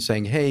ALS and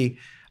saying, hey,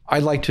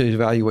 I'd like to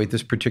evaluate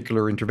this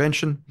particular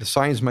intervention. The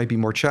science might be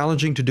more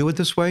challenging to do it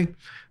this way,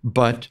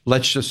 but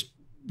let's just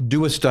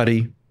do a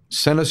study,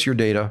 send us your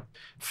data,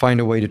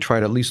 find a way to try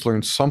to at least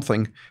learn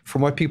something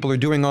from what people are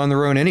doing on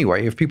their own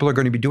anyway. If people are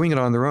going to be doing it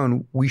on their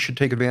own, we should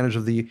take advantage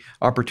of the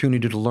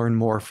opportunity to learn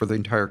more for the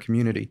entire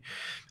community.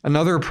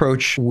 Another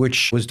approach,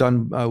 which was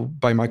done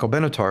by Michael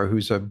Benatar,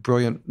 who's a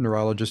brilliant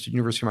neurologist at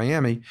University of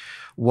Miami,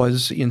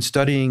 was in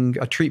studying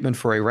a treatment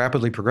for a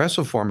rapidly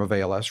progressive form of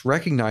ALS,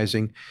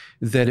 recognizing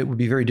that it would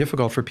be very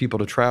difficult for people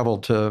to travel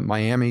to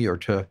Miami or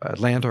to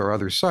Atlanta or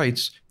other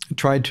sites,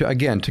 tried to,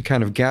 again, to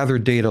kind of gather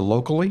data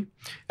locally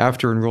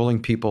after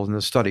enrolling people in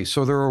the study.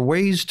 So there are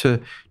ways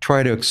to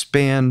try to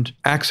expand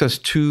access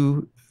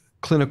to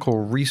clinical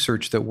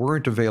research that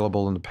weren't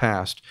available in the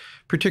past,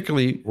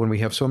 particularly when we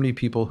have so many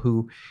people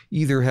who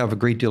either have a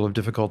great deal of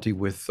difficulty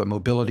with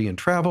mobility and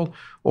travel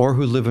or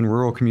who live in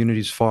rural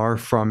communities far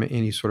from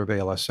any sort of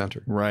ALS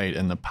center. Right.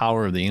 And the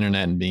power of the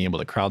internet and being able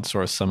to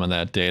crowdsource some of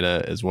that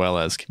data as well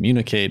as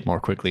communicate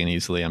more quickly and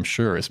easily, I'm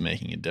sure is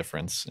making a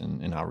difference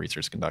in how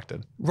research is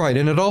conducted. Right.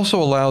 And it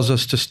also allows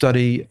us to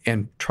study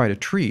and try to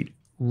treat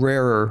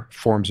rarer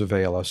forms of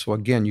ALS. So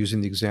again,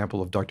 using the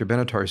example of Dr.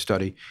 Bedore's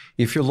study,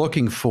 if you're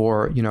looking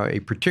for, a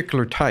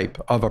particular type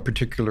of a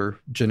particular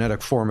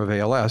genetic form of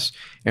ALS,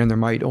 and there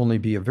might only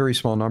be a very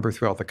small number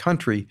throughout the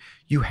country,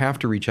 you have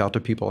to reach out to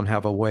people and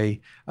have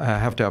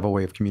to have a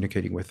way of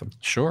communicating with them.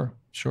 Sure,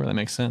 that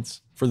makes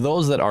sense. For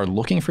those that are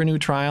looking for new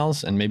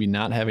trials and maybe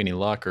not have any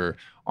luck or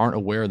aren't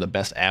aware of the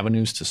best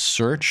avenues to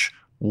search,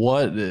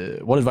 what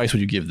advice would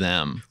you give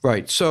them?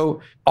 Right.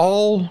 So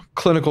all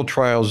clinical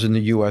trials in the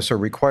U.S. are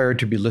required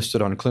to be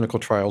listed on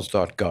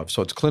clinicaltrials.gov.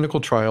 So it's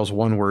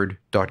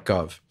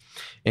clinicaltrials.gov.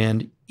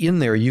 And in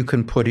there, you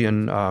can put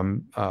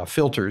in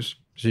filters.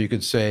 So you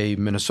could say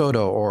Minnesota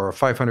or a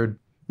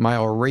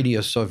 500-mile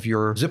radius of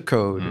your zip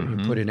code. Mm-hmm.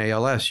 You put in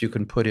ALS. You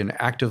can put in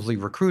actively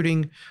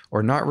recruiting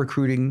or not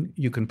recruiting.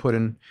 You can put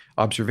in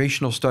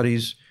observational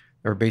studies,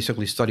 or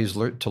basically studies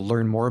to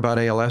learn more about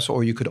ALS,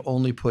 or you could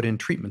only put in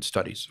treatment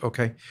studies,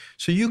 okay?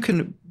 So you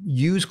can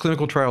use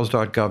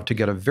clinicaltrials.gov to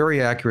get a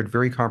very accurate,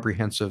 very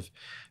comprehensive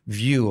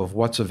view of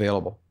what's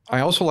available.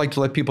 I also like to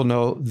let people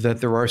know that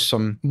there are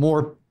some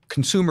more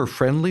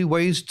consumer-friendly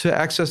ways to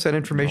access that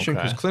information,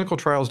 because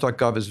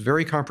clinicaltrials.gov is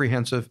very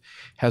comprehensive,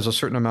 has a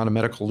certain amount of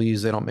medical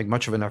leads. They don't make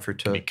much of an effort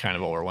to... It can be kind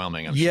of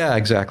overwhelming, I'm sure.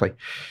 Exactly.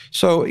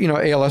 So,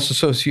 ALS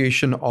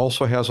Association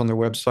also has on their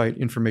website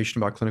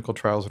information about clinical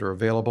trials that are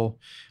available.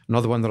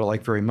 Another one that I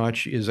like very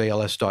much is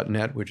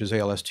ALS.net, which is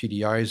ALS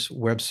TDI's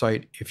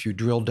website. If you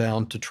drill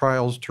down to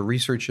trials, to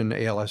research in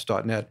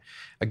ALS.net,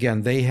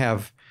 again, they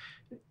have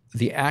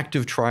the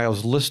active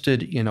trials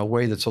listed in a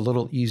way that's a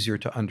little easier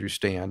to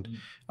understand.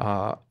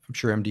 I'm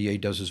sure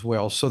MDA does as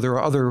well. So there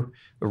are other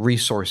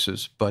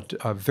resources, but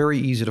very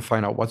easy to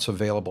find out what's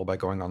available by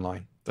going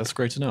online. That's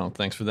great to know.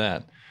 Thanks for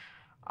that.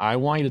 I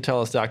want you to tell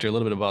us, Doctor, a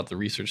little bit about the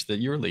research that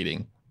you're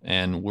leading.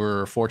 And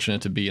we're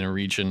fortunate to be in a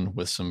region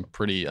with some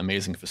pretty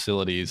amazing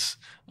facilities,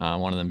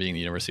 one of them being the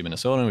University of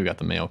Minnesota. We've got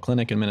the Mayo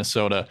Clinic in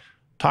Minnesota.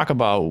 Talk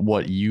about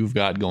what you've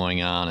got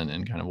going on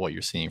and kind of what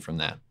you're seeing from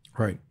that.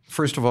 Right.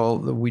 First of all,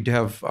 we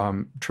have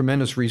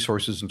tremendous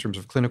resources in terms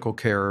of clinical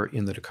care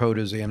in the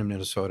Dakotas and in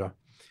Minnesota.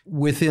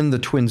 Within the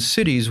Twin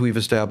Cities, we've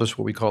established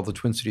what we call the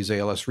Twin Cities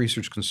ALS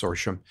Research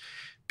Consortium,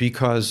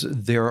 because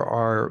there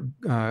are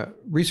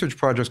research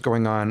projects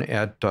going on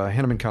at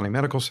Hennepin County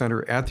Medical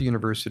Center, at the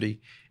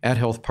university, at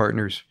Health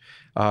Partners,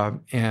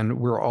 and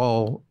we're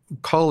all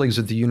colleagues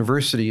at the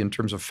university in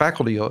terms of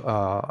faculty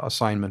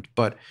assignment,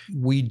 but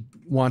we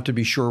want to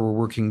be sure we're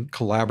working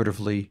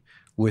collaboratively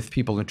with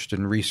people interested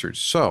in research.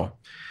 So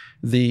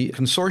the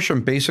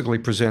consortium basically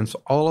presents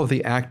all of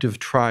the active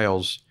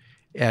trials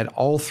at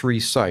all three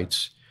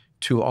sites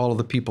to all of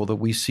the people that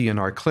we see in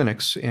our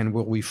clinics, and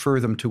we'll refer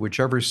them to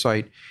whichever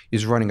site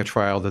is running a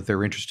trial that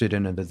they're interested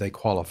in and that they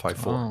qualify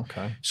for. Oh,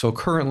 okay. So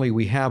currently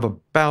we have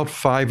about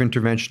 5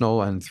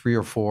 interventional and 3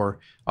 or 4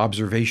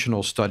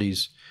 observational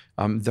studies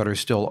that are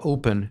still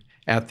open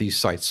at these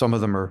sites. Some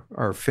of them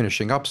are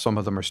finishing up, some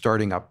of them are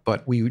starting up,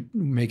 but we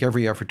make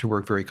every effort to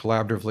work very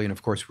collaboratively, and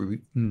of course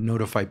we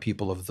notify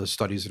people of the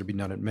studies that are being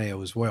done at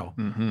Mayo as well.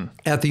 Mm-hmm.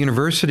 At the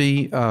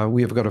university,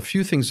 we have got a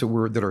few things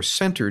that are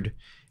centered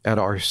at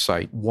our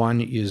site.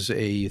 One is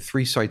a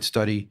 3-site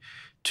study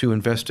to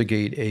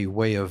investigate a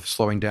way of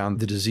slowing down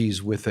the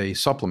disease with a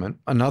supplement.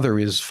 Another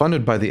is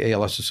funded by the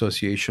ALS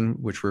Association,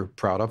 which we're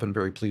proud of and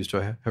very pleased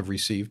to have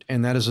received,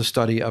 and that is a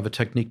study of a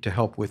technique to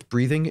help with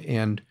breathing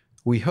and,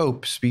 we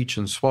hope, speech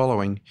and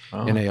swallowing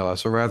in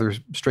ALS. A rather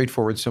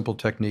straightforward, simple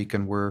technique,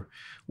 and we're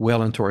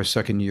well into our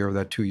second year of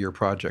that 2-year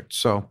project.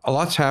 So a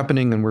lot's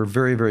happening, and we're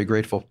very, very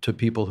grateful to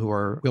people who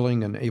are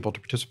willing and able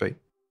to participate.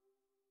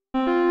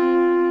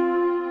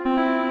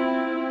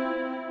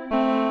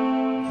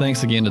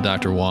 Thanks again to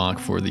Dr. Wallock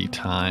for the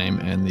time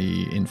and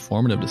the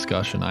informative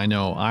discussion. I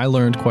know I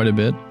learned quite a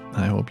bit.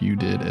 I hope you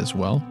did as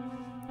well.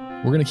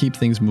 We're going to keep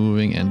things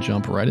moving and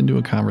jump right into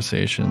a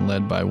conversation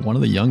led by one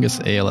of the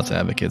youngest ALS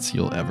advocates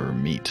you'll ever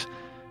meet.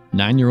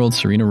 9-year-old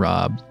Serena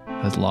Robb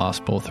has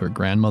lost both her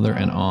grandmother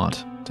and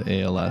aunt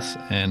to ALS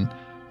and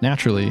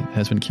naturally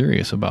has been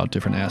curious about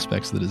different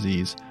aspects of the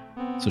disease.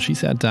 So she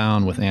sat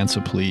down with Ann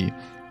Suplee,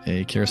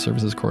 a care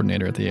services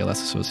coordinator at the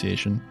ALS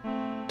Association,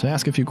 to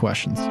ask a few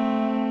questions.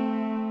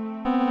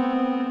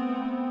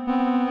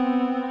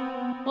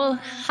 Well,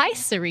 hi,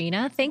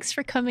 Serena. Thanks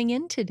for coming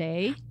in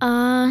today.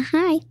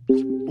 Hi.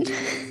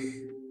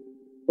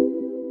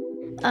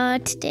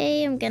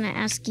 Today I'm going to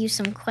ask you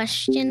some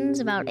questions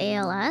about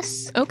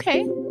ALS.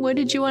 Okay. What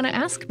did you want to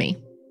ask me?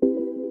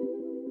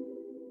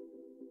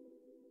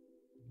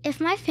 If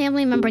my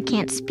family member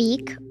can't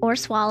speak or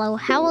swallow,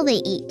 how will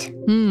they eat?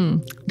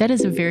 That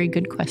is a very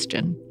good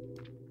question.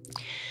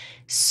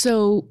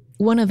 So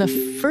one of the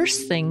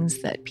first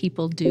things that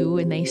people do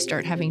when they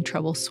start having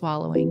trouble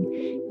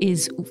swallowing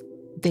is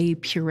they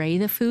puree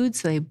the food.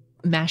 So they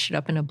mash it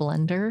up in a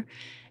blender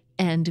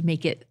and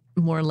make it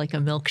more like a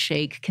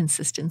milkshake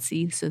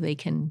consistency so they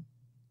can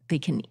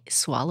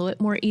swallow it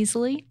more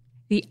easily.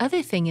 The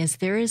other thing is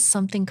there is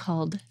something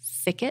called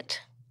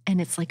thicket, and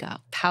it's like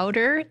a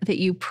powder that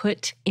you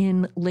put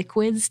in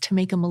liquids to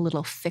make them a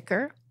little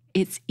thicker.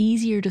 It's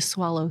easier to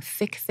swallow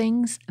thick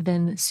things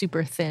than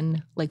super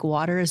thin, like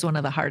water is one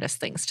of the hardest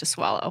things to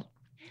swallow.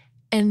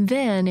 And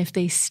then if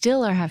they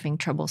still are having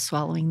trouble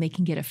swallowing, they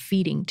can get a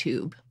feeding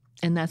tube.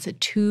 And that's a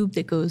tube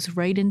that goes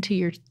right into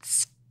your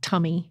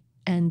tummy,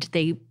 and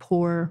they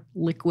pour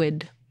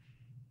liquid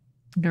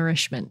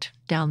nourishment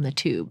down the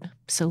tube.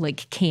 So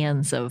like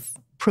cans of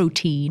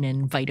protein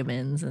and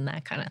vitamins and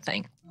that kind of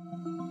thing.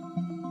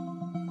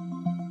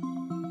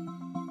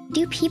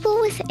 Do people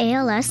with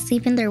ALS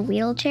sleep in their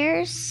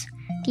wheelchairs?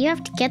 Do you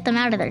have to get them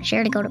out of their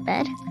chair to go to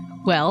bed?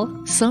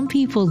 Well, some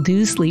people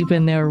do sleep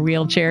in their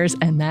wheelchairs,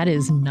 and that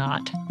is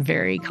not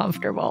very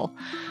comfortable.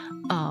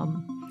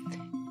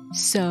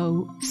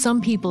 So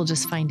some people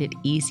just find it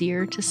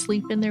easier to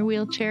sleep in their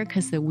wheelchair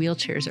because the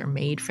wheelchairs are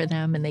made for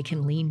them and they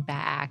can lean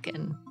back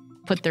and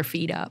put their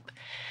feet up.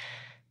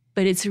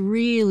 But it's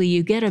really,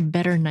 you get a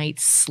better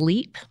night's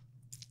sleep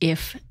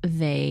if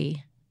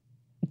they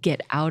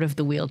get out of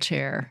the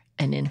wheelchair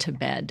and into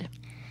bed.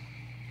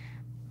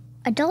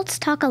 Adults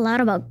talk a lot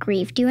about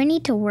grief. Do I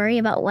need to worry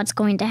about what's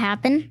going to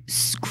happen?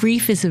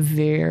 Grief is a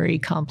very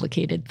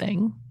complicated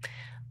thing.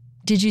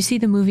 Did you see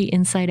the movie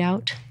Inside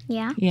Out?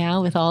 Yeah. Yeah,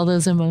 with all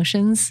those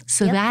emotions.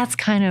 So Yep. That's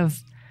kind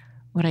of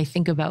what I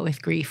think about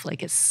with grief.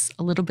 Like it's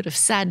a little bit of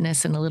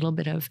sadness and a little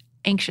bit of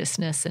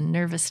anxiousness and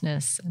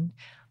nervousness and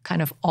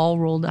kind of all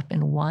rolled up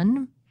in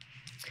one.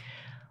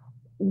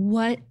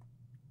 What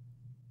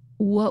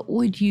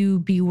would you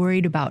be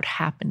worried about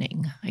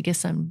happening? I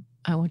guess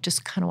I would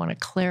just kind of want to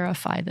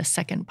clarify the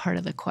second part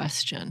of the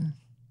question.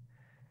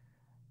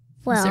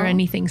 Well, Is there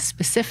anything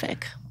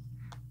specific?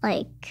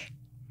 like,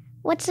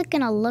 what's it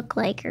going to look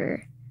like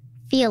or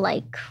feel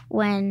like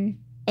when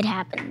it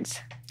happens?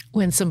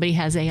 When somebody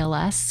has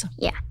ALS?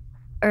 Yeah.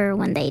 Or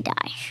when they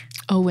die.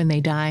 Oh, when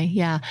they die,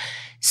 yeah.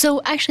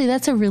 So actually,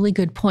 that's a really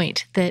good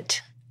point,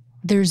 that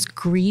there's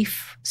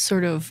grief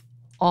sort of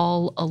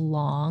all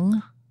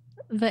along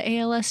the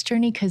ALS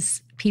journey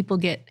because people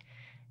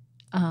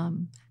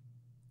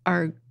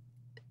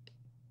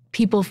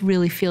people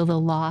really feel the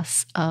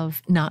loss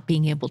of not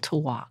being able to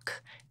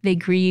walk. They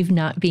grieve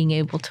not being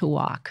able to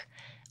walk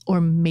or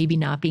maybe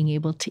not being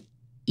able to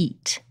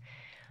eat.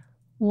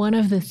 One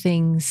of the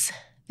things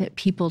that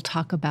people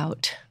talk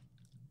about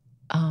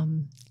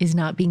is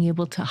not being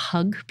able to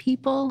hug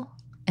people,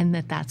 and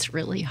that's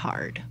really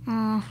hard.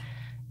 Oh,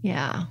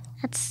 Yeah,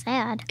 that's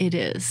sad. it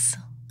is.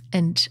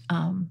 And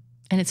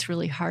it's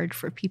really hard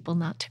for people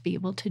not to be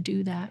able to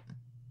do that.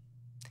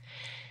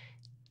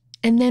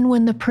 And then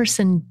when the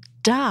person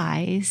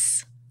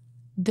dies,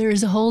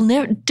 there's a whole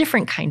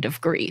different kind of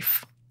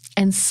grief.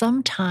 And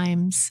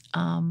sometimes,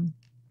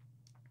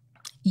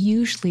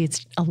 usually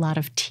it's a lot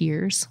of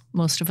tears.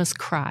 Most of us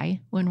cry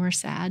when we're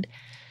sad.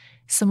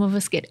 Some of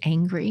us get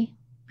angry.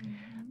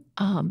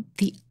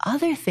 The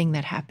other thing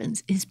that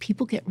happens is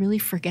people get really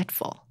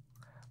forgetful.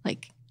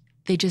 Like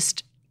they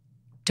just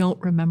don't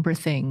remember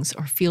things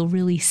or feel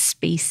really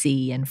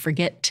spacey and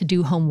forget to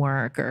do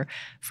homework or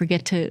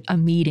forget to a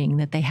meeting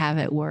that they have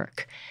at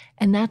work.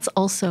 And that's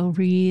also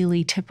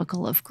really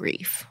typical of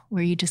grief,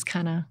 where you just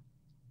kind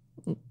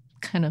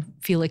of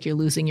feel like you're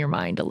losing your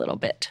mind a little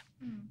bit.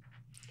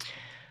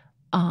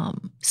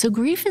 So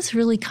grief is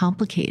really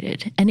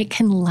complicated, and it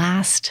can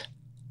last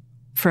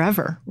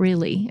forever,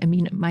 really. I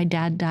mean, my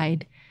dad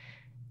died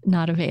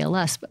not of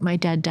ALS, but my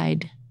dad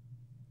died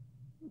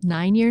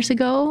 9 years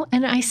ago,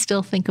 and I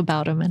still think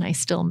about him and I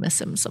still miss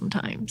him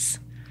sometimes.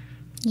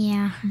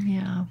 Yeah.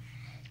 Yeah.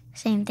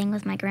 Same thing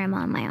with my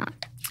grandma and my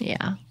aunt.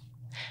 Yeah.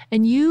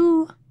 And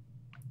you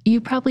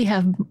probably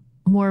have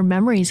more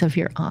memories of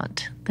your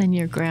aunt than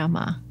your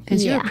grandma,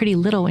 because you were Yeah. pretty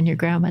little when your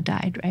grandma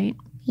died, right?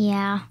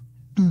 Yeah.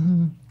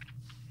 Mm-hmm.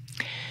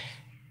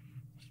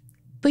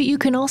 But you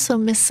can also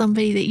miss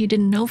somebody that you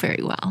didn't know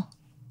very well.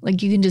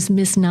 Like you can just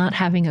miss not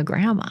having a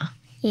grandma.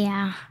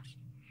 Yeah.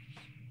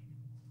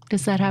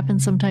 Does that happen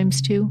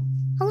sometimes too?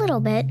 A little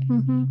bit.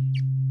 Mm-hmm.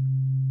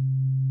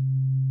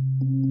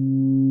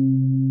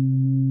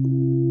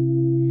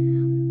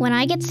 When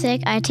I get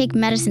sick, I take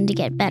medicine to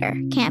get better.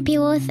 Can't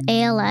people with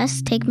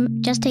ALS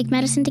just take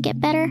medicine to get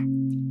better?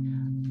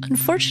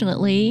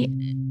 Unfortunately,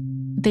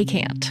 they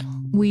can't.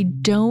 We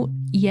don't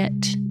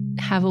yet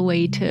have a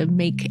way to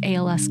make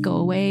ALS go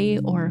away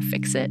or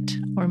fix it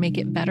or make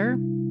it better.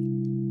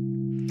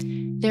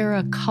 There are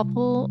a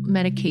couple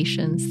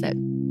medications that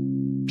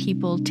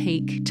people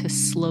take to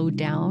slow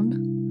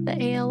down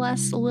the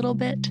ALS a little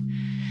bit,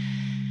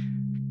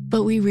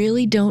 but we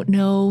really don't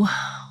know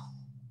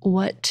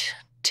what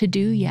to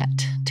do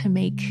yet to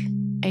make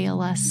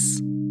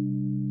ALS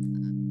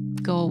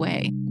go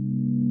away.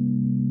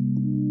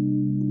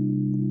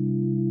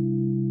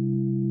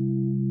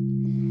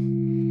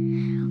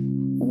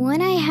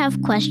 When I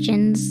have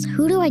questions,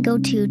 who do I go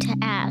to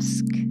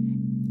ask?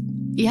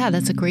 Yeah,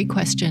 that's a great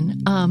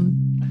question.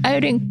 I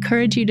would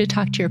encourage you to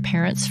talk to your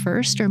parents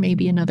first, or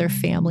maybe another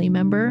family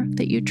member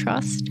that you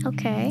trust.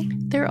 Okay.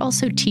 There are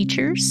also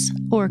teachers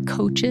or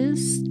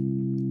coaches,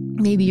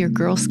 maybe your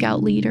Girl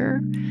Scout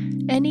leader,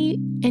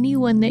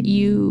 anyone that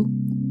you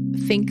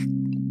think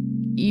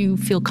you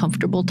feel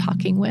comfortable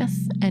talking with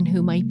and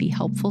who might be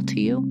helpful to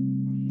you.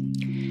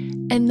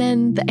 And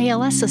then the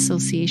ALS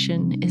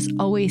Association is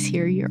always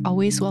here. You're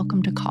always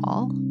welcome to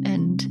call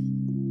and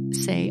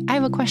say, I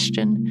have a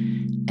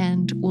question,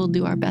 and we'll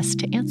do our best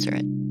to answer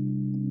it.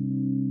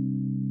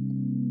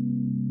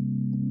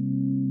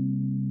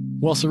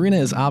 Well, Serena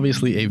is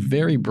obviously a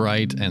very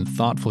bright and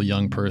thoughtful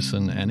young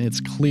person, and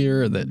it's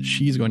clear that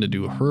she's going to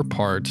do her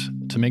part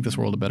to make this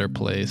world a better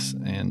place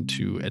and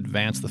to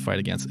advance the fight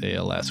against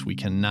ALS. We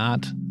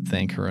cannot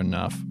thank her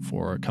enough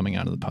for coming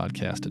onto the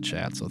podcast to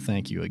chat, so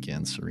thank you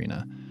again,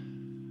 Serena.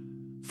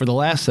 For the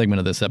last segment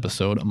of this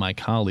episode, my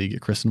colleague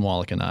Kristin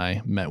Wallock and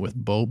I met with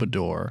Beau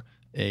Bedore,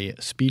 a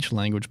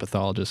speech-language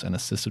pathologist and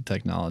assistive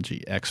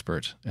technology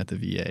expert at the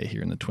VA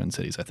here in the Twin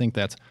Cities. I think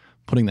that's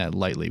putting that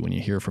lightly. When you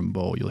hear from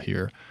Beau, you'll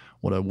hear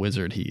what a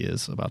wizard he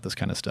is about this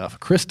kind of stuff.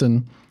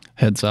 Kristin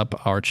heads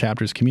up our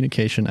chapter's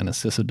communication and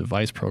assistive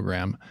device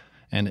program,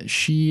 and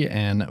she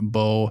and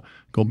Beau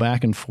go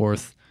back and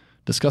forth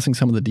discussing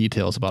some of the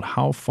details about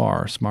how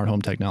far smart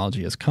home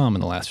technology has come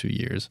in the last few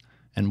years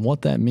and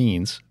what that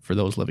means for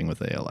those living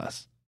with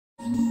ALS.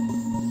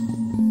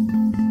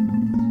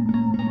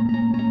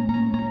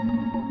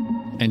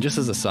 And just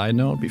as a side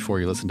note, before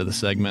you listen to the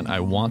segment,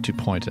 I want to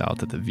point out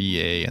that the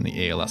VA and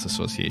the ALS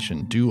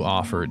Association do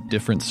offer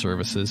different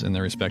services in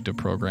their respective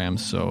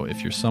programs. So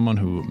if you're someone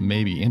who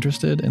may be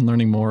interested in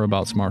learning more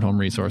about smart home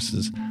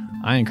resources,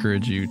 I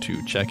encourage you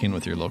to check in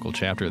with your local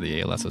chapter of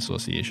the ALS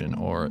Association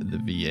or the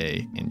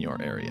VA in your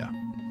area.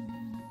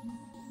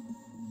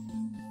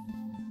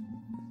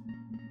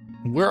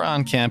 We're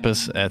on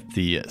campus at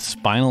the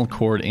Spinal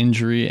Cord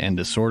Injury and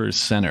Disorders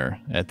Center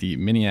at the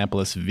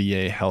Minneapolis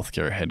VA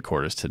Healthcare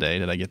Headquarters today.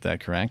 Did I get that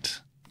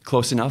correct?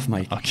 Close enough,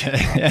 Mike.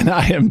 Okay. And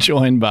I am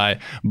joined by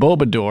Beau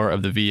Bedore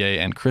of the VA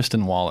and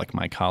Kristin Wallock,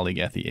 my colleague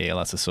at the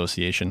ALS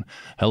Association.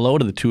 Hello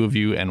to the two of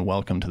you and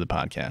welcome to the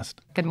podcast.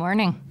 Good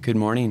morning. Good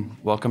morning.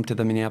 Welcome to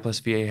the Minneapolis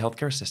VA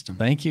healthcare system.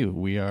 Thank you.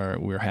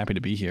 We're happy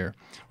to be here.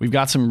 We've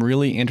got some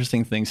really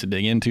interesting things to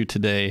dig into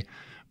today.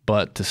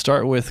 But to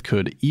start with,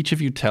 could each of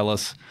you tell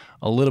us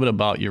a little bit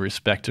about your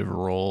respective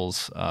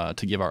roles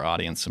to give our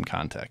audience some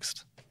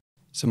context?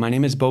 So my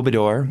name is Beau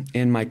Bedore,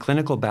 and my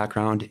clinical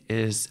background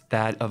is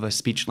that of a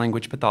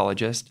speech-language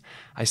pathologist.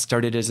 I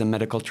started as a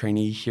medical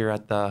trainee here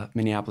at the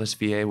Minneapolis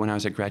VA when I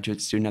was a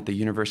graduate student at the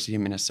University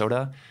of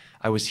Minnesota.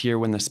 I was here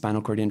when the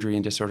Spinal Cord Injury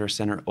and Disorder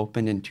Center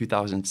opened in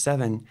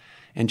 2007.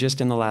 And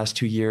just in the last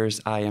 2 years,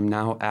 I am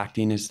now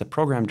acting as the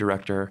program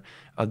director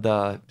of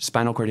the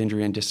Spinal Cord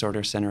Injury and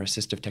Disorder Center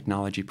Assistive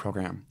Technology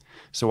Program.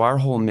 So our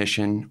whole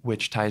mission,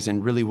 which ties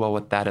in really well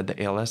with that of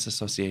the ALS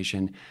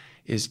Association,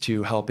 is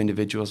to help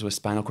individuals with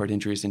spinal cord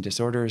injuries and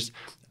disorders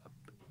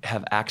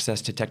have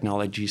access to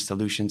technology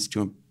solutions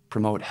to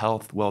promote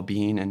health,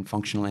 well-being, and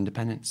functional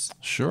independence.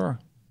 Sure.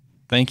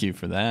 Thank you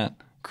for that.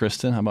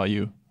 Kristin, how about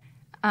you?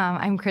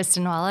 I'm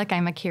Kristin Wallock.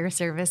 I'm a care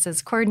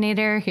services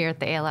coordinator here at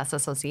the ALS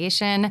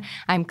Association.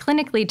 I'm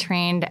clinically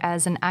trained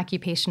as an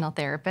occupational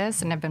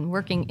therapist, and I've been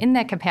working in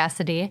that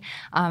capacity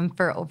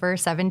for over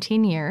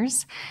 17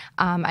 years.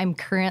 I'm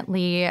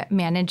currently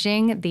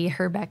managing the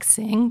Herbeck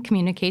Singh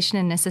Communication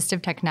and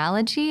Assistive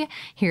Technology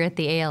here at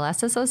the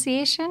ALS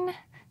Association.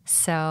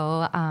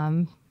 So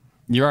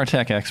you're our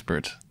tech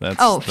expert. That's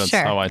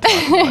sure. how I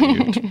talk about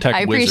you. Tech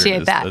I appreciate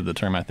wizard is that. the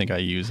term I think I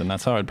use, and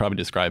that's how I'd probably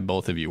describe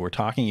both of you. We're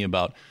talking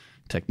about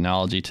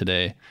technology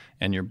today,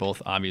 and you're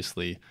both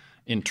obviously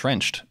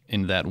entrenched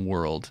in that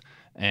world.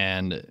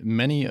 And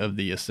many of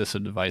the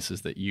assistive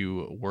devices that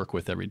you work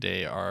with every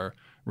day are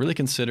really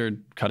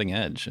considered cutting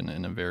edge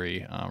in a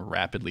very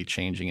rapidly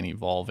changing and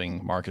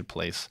evolving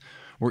marketplace.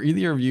 Were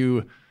either of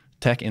you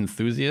tech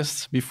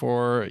enthusiasts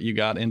before you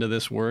got into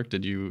this work?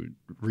 Did you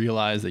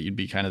realize that you'd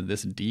be kind of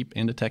this deep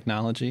into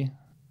technology?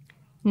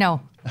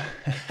 No.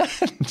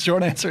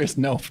 Short answer is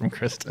no from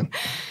Kristin.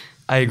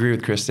 I agree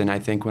with Kristin. I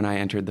think when I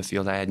entered the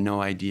field, I had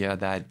no idea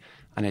that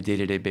on a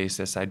day-to-day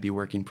basis, I'd be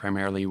working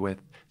primarily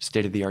with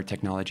state-of-the-art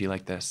technology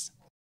like this.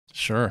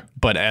 Sure.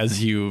 But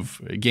as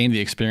you've gained the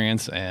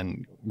experience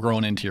and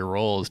grown into your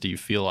roles, do you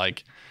feel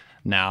like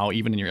now,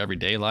 even in your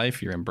everyday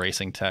life, you're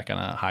embracing tech on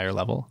a higher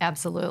level?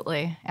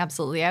 Absolutely.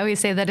 Absolutely. I always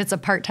say that it's a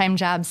part-time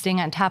job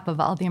staying on top of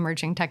all the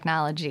emerging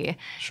technology.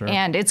 Sure.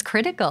 And it's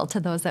critical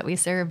to those that we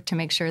serve to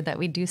make sure that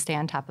we do stay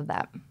on top of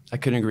that. I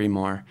couldn't agree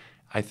more.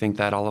 I think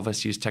that all of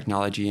us use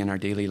technology in our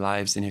daily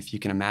lives, and if you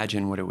can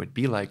imagine what it would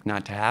be like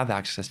not to have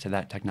access to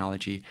that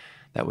technology,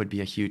 that would be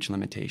a huge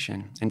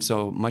limitation. And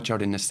so much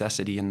out of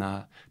necessity in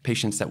the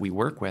patients that we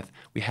work with,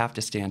 we have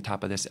to stay on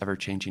top of this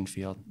ever-changing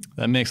field.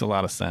 That makes a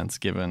lot of sense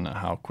given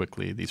how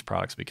quickly these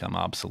products become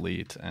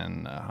obsolete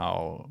and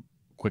how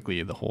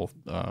quickly the whole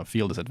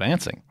field is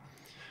advancing.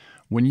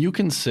 When you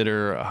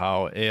consider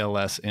how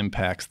ALS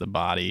impacts the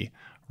body,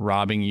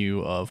 robbing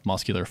you of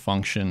muscular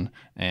function,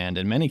 and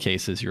in many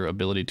cases, your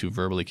ability to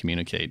verbally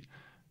communicate,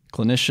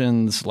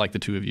 Clinicians like the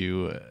two of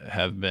you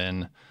have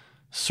been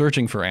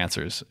searching for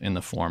answers in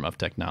the form of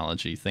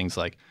technology, things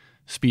like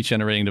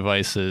speech-generating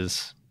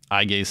devices,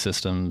 eye gaze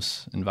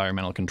systems,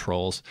 environmental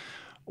controls.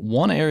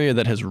 One area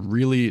that has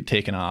really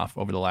taken off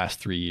over the last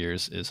 3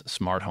 years is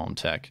smart home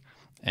tech.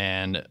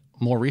 And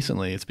more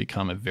recently, it's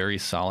become a very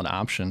solid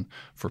option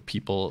for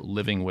people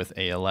living with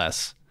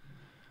ALS.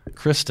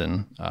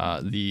 Kristin,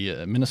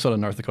 the Minnesota,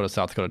 North Dakota,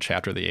 South Dakota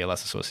chapter of the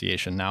ALS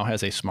Association, now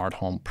has a smart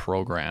home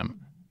program.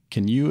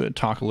 Can you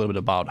talk a little bit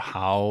about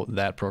how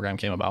that program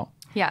came about?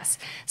 Yes.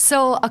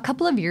 So a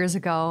couple of years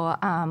ago,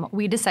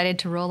 we decided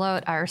to roll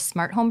out our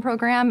smart home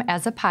program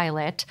as a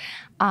pilot,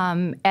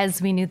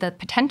 as we knew the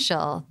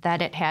potential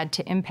that it had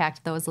to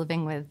impact those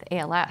living with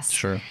ALS.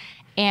 Sure.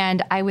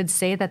 And I would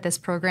say that this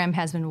program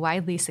has been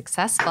widely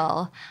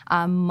successful,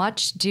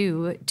 much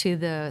due to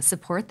the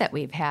support that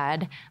we've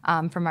had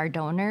from our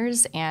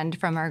donors and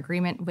from our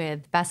agreement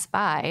with Best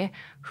Buy,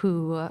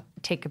 who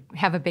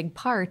have a big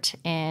part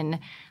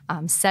in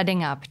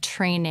setting up,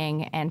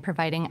 training, and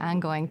providing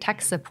ongoing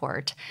tech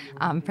support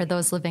for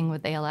those living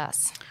with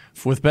ALS.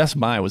 With Best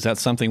Buy, was that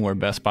something where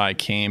Best Buy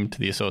came to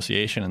the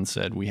association and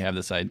said, we have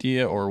this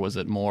idea, or was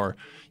it more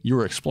you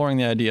were exploring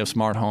the idea of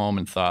smart home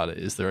and thought,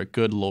 is there a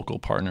good local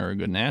partner, a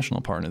good national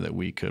partner that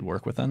we could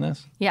work with on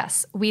this?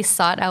 Yes, we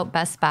sought out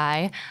Best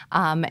Buy,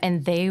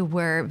 and they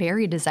were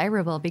very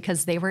desirable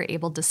because they were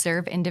able to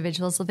serve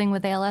individuals living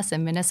with ALS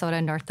in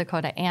Minnesota, North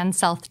Dakota, and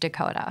South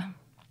Dakota.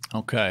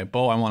 Okay.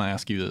 Beau, I want to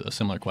ask you a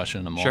similar question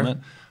in a moment.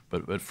 Sure.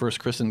 But first,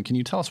 Kristin, can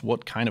you tell us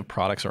what kind of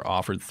products are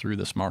offered through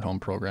the smart home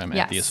program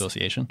at the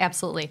association?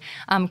 Absolutely.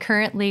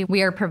 Currently,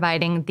 we are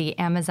providing the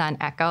Amazon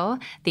Echo,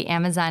 the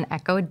Amazon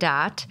Echo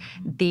Dot,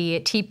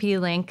 the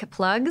TP-Link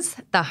plugs,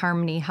 the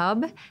Harmony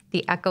Hub,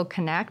 the Echo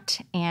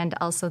Connect, and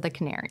also the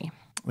Canary.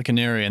 The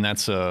Canary, and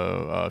that's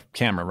a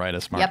camera, right?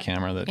 A smart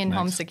camera that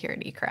in-home connects.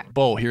 security, correct.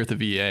 Beau, here at the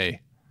VA,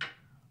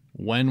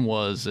 when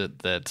was it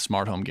that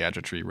smart home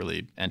gadgetry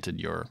really entered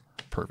your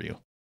purview?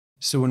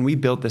 So when we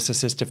built this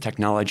assistive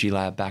technology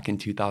lab back in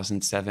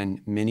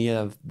 2007, many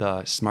of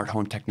the smart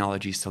home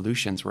technology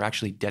solutions were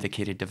actually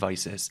dedicated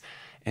devices.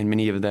 And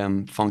many of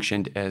them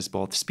functioned as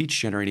both speech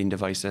generating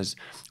devices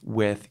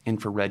with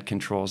infrared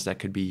controls that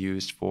could be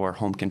used for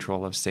home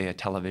control of, say, a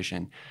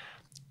television.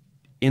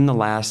 In the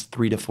last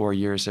 3 to 4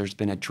 years, there's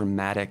been a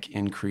dramatic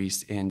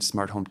increase in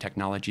smart home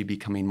technology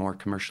becoming more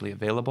commercially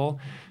available.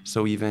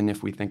 So even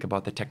if we think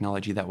about the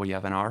technology that we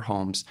have in our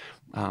homes,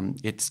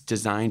 it's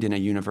designed in a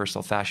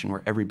universal fashion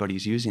where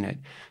everybody's using it.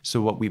 So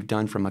what we've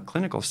done from a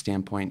clinical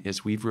standpoint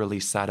is we've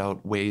really sought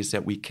out ways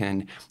that we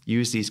can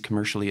use these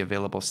commercially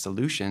available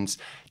solutions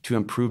to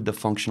improve the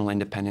functional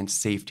independence,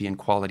 safety, and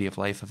quality of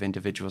life of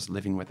individuals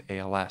living with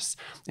ALS.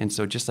 And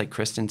so just like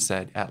Kristin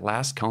said, at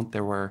last count,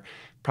 there were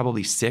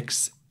probably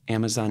 6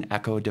 Amazon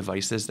Echo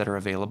devices that are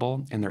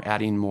available, and they're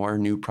adding more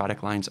new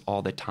product lines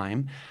all the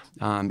time.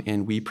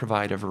 And we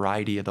provide a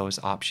variety of those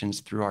options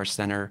through our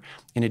center,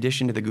 in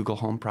addition to the Google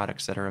Home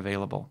products that are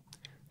available.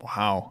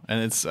 Wow.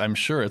 And I'm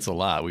sure it's a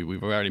lot.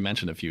 We've already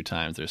mentioned a few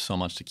times, there's so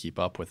much to keep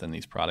up with, and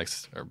these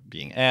products are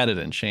being added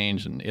and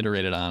changed and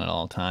iterated on at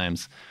all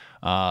times.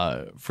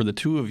 For the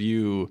two of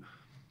you,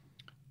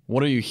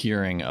 what are you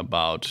hearing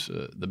about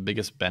the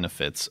biggest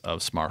benefits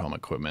of smart home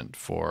equipment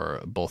for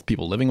both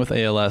people living with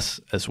ALS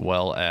as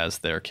well as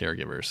their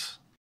caregivers?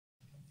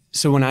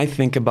 So when I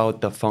think about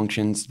the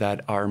functions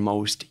that are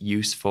most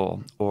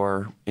useful,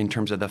 or in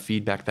terms of the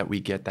feedback that we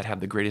get that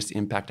have the greatest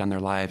impact on their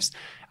lives,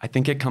 I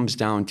think it comes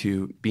down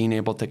to being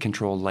able to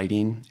control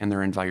lighting in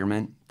their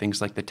environment,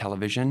 things like the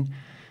television.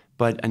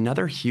 But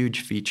another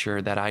huge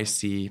feature that I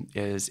see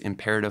is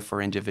imperative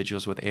for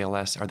individuals with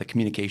ALS are the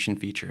communication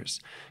features.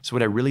 So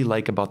what I really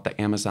like about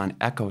the Amazon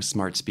Echo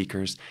smart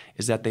speakers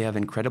is that they have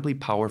incredibly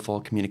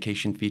powerful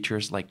communication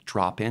features like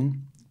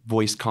drop-in,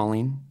 voice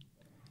calling,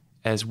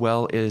 as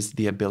well as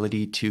the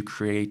ability to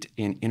create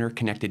an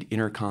interconnected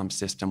intercom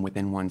system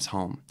within one's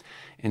home.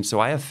 And so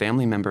I have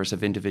family members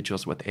of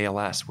individuals with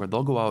ALS where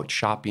they'll go out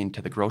shopping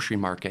to the grocery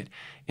market,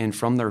 and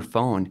from their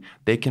phone,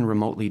 they can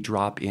remotely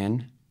drop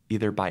in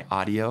either by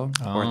audio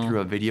or through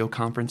a video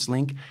conference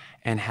link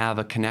and have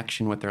a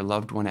connection with their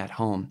loved one at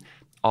home,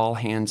 all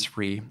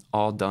hands-free,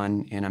 all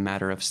done in a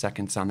matter of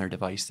seconds on their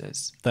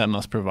devices. That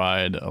must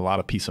provide a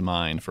lot of peace of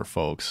mind for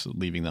folks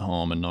leaving the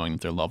home and knowing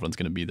that their loved one's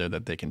going to be there,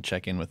 that they can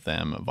check in with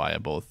them via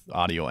both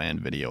audio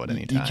and video at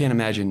any time. You can't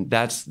imagine.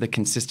 That's the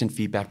consistent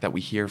feedback that we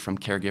hear from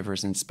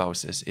caregivers and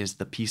spouses, is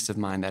the peace of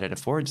mind that it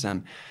affords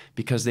them,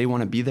 because they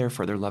want to be there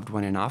for their loved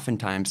one, and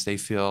oftentimes they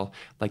feel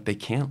like they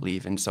can't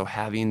leave. And so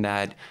having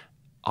that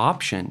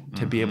option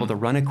to be able to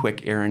run a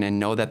quick errand and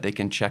know that they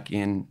can check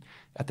in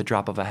at the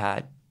drop of a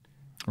hat.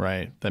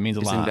 Right. That means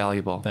a lot. It's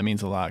invaluable. That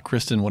means a lot.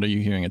 Kristin, what are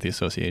you hearing at the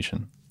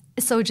association?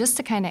 So just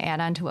to kind of add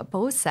on to what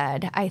Beau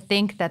said, I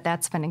think that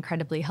that's been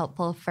incredibly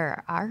helpful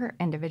for our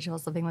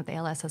individuals living with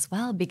ALS as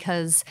well,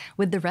 because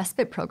with the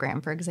respite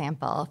program, for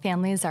example,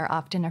 families are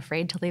often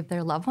afraid to leave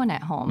their loved one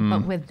at home.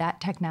 But with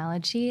that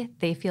technology,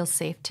 they feel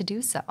safe to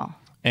do so.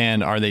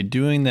 And are they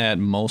doing that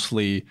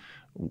mostly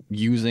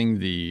using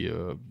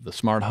the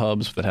smart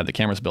hubs that have the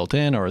cameras built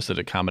in, or is it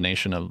a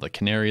combination of the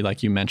Canary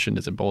like you mentioned?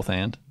 Is it both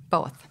and?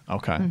 Both.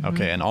 Okay.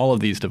 Okay. And all of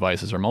these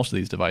devices, or most of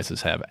these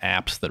devices, have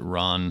apps that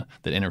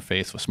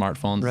interface with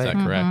smartphones. Right. Is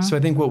that correct? So I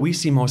think what we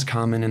see most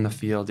common in the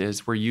field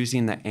is we're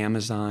using the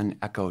Amazon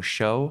Echo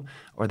Show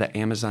or the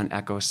Amazon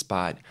Echo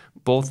Spot,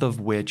 both of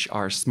which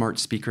are smart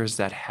speakers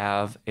that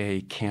have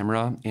a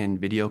camera and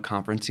video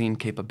conferencing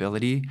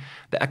capability.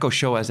 The Echo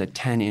Show has a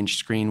 10-inch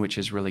screen, which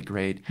is really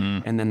great.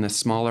 And then the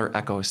smaller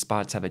Echo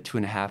Spots have a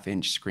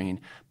 2.5-inch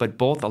screen. But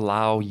both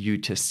allow you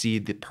to see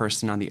the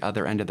person on the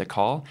other end of the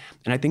call.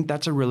 And I think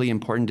that's a really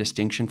important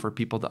distinction for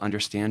people to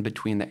understand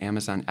between the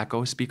Amazon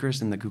Echo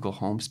speakers and the Google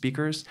Home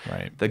speakers.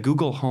 Right. The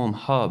Google Home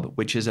Hub,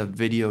 which is a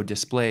video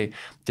display,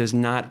 does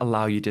not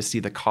allow you to see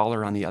the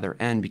caller on the other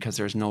end because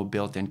there's no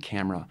built-in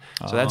camera.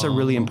 So that's a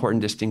really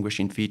important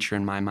distinguishing feature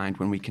in my mind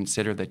when we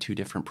consider the two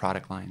different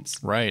product lines.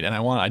 Right. And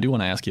I do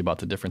want to ask you about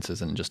the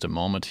differences in just a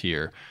moment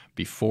here.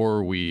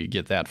 Before we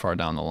get that far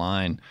down the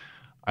line,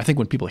 I think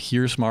when people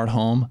hear smart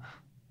home,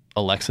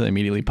 Alexa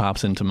immediately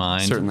pops into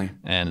mind. Certainly.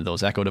 And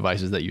those Echo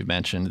devices that you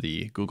mentioned,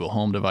 the Google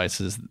Home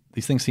devices,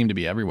 these things seem to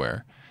be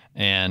everywhere.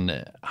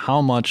 And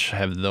how much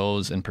have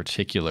those in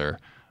particular,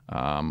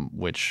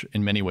 which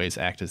in many ways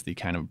act as the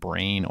kind of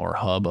brain or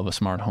hub of a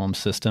smart home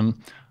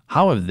system,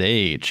 how have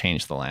they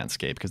changed the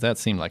landscape? Because that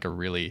seemed like a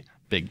really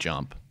big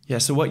jump. Yeah,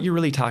 so what you're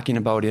really talking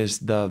about is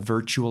the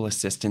virtual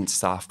assistant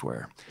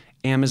software.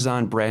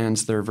 Amazon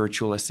brands their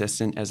virtual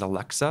assistant as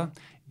Alexa,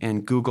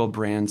 and Google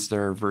brands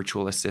their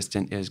virtual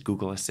assistant as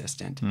Google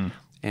Assistant.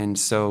 And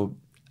so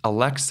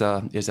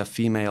Alexa is a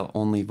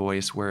female-only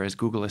voice, whereas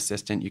Google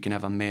Assistant, you can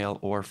have a male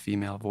or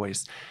female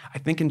voice. I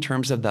think in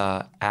terms of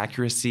the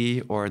accuracy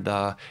or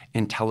the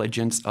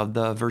intelligence of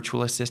the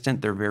virtual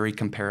assistant, they're very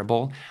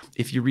comparable.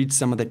 If you read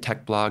some of the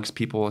tech blogs,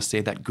 people will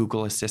say that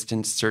Google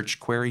Assistant's search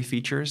query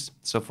features.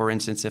 So for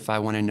instance, if I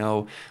want to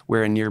know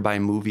where a nearby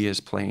movie is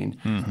playing,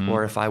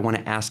 or if I want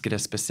to ask it a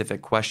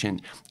specific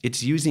question,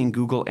 it's using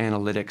Google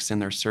Analytics in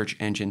their search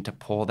engine to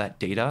pull that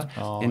data.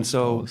 And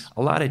so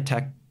a lot of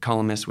tech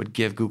columnists would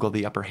give Google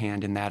the upper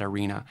hand in that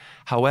arena.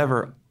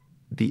 However,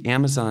 the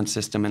Amazon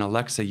system and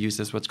Alexa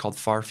uses what's called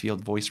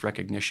far-field voice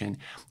recognition.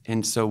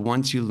 And so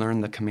once you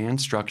learn the command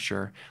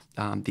structure,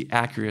 the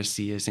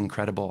accuracy is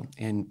incredible,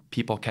 and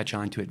people catch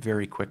on to it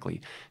very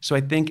quickly. So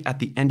I think at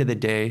the end of the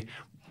day,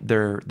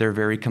 they're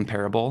very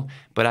comparable,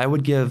 but I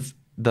would give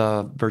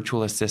the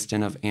virtual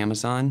assistant of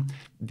Amazon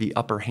the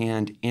upper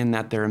hand in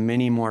that there are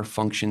many more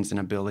functions and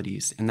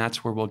abilities. And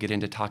that's where we'll get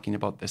into talking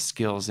about the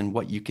skills and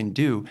what you can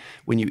do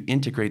when you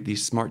integrate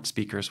these smart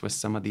speakers with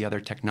some of the other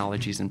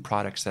technologies and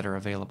products that are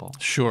available.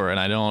 Sure, and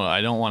I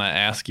don't want to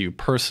ask you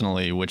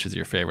personally which is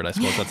your favorite. I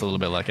suppose that's a little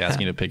bit like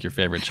asking you to pick your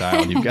favorite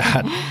child. You've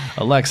got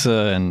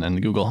Alexa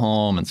and Google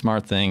Home and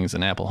SmartThings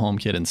and Apple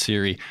HomeKit and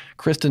Siri.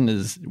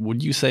 Kristin,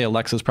 would you say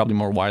Alexa is probably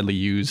more widely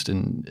used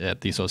at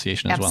the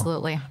association as well?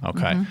 Absolutely.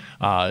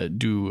 Okay.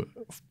 Do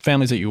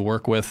families that you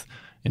work with,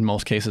 in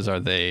most cases, are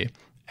they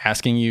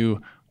asking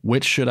you,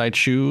 which should I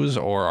choose?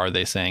 Or are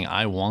they saying,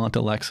 I want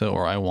Alexa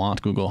or I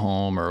want Google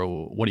Home? Or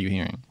what are you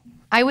hearing?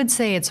 I would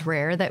say it's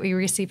rare that we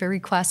receive a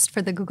request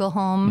for the Google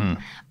Home.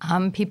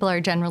 People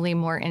are generally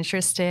more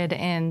interested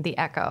in the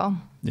Echo.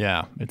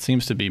 Yeah, it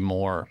seems to be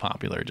more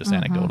popular, just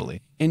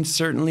anecdotally. And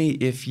certainly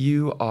if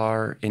you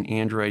are an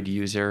Android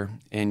user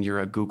and you're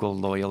a Google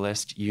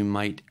loyalist, you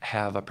might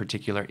have a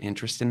particular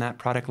interest in that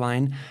product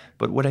line.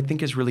 But what I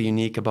think is really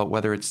unique about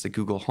whether it's the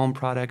Google Home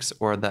products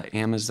or the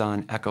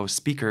Amazon Echo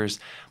speakers,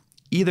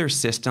 either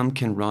system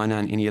can run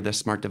on any of the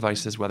smart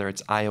devices, whether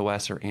it's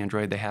iOS or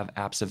Android. They have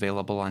apps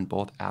available on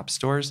both app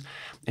stores.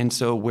 And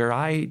so where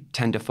I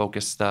tend to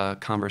focus the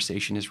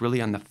conversation is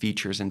really on the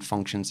features and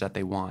functions that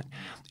they want.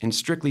 And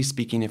strictly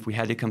speaking, if we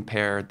had to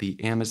compare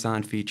the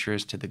Amazon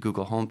features to the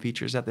Google Home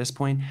features at this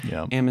point,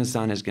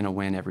 Amazon is going to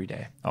win every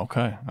day.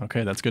 Okay,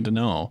 that's good to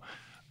know.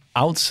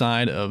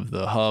 Outside of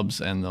the hubs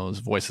and those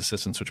voice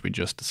assistants, which we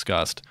just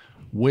discussed,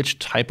 which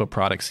type of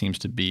product seems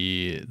to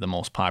be the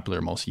most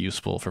popular, most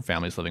useful for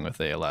families living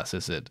with ALS?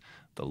 Is it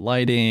the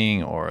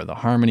lighting or the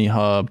Harmony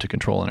Hub to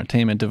control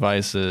entertainment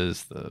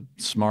devices, the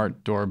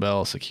smart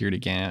doorbell, security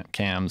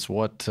cams?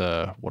 What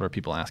are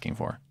people asking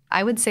for?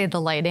 I would say the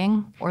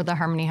lighting or the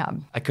Harmony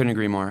Hub. I couldn't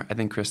agree more. I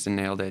think Kristin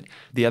nailed it.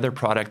 The other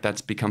product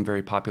that's become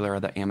very popular are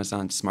the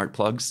Amazon smart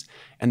plugs.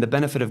 And the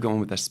benefit of going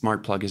with a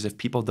smart plug is if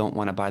people don't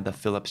want to buy the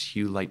Philips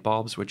Hue light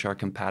bulbs, which are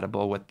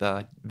compatible with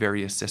the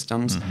various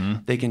systems,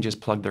 they can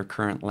just plug their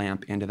current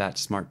lamp into that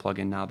smart plug,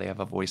 and now they have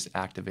a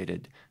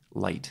voice-activated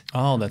light.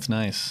 Oh, that's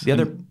nice.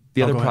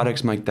 The other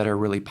products, Mike, that are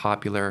really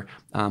popular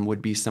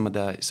would be some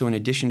of so in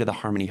addition to the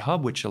Harmony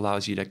Hub, which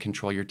allows you to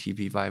control your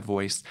TV via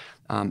voice,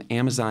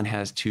 Amazon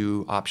has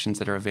two options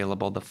that are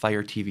available, the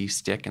Fire TV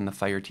Stick and the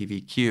Fire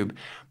TV Cube.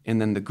 And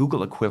then the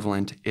Google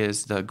equivalent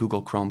is the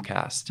Google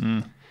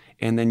Chromecast.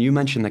 And then you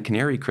mentioned the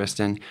Canary,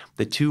 Kristin.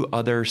 The two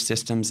other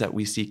systems that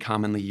we see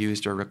commonly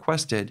used or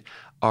requested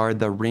are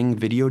the Ring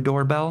video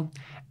doorbell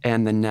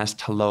and the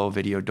Nest Hello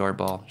video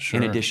doorbell,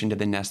 in addition to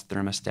the Nest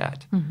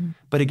thermostat.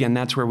 But again,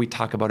 that's where we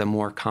talk about a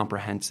more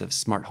comprehensive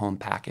smart home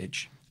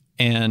package.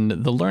 And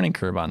the learning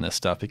curve on this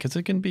stuff, because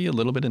it can be a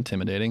little bit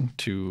intimidating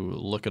to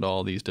look at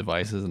all these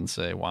devices and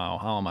say, wow,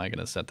 how am I going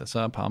to set this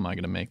up? How am I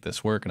going to make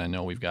this work? And I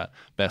know we've got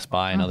Best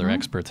Buy and other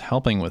experts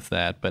helping with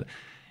that. But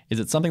is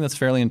it something that's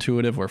fairly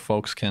intuitive where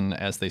folks can,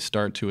 as they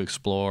start to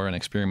explore and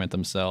experiment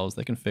themselves,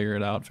 they can figure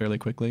it out fairly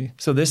quickly?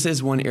 So this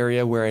is one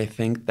area where I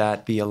think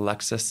that the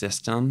Alexa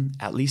system,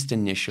 at least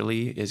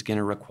initially, is going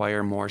to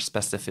require more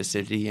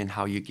specificity in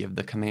how you give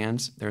the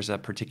commands. There's a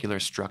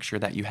particular structure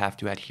that you have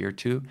to adhere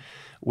to,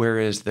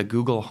 whereas the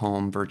Google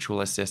Home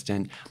virtual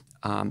assistant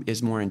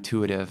is more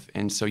intuitive,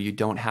 and so you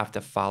don't have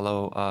to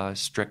follow a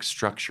strict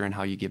structure in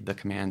how you give the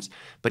commands.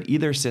 But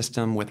either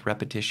system with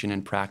repetition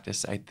and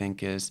practice, I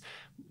think, is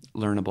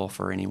learnable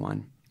for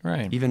anyone.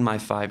 Right. Even my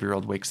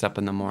 5-year-old wakes up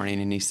in the morning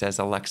and he says,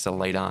 "Alexa,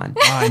 light on."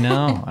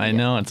 Oh, I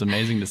know. It's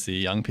amazing to see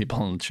young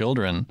people and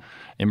children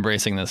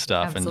embracing this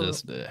stuff and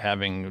just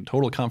having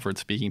total comfort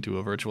speaking to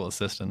a virtual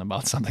assistant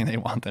about something they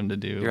want them to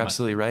do. You're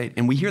absolutely right.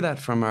 And we hear that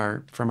from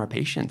our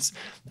patients.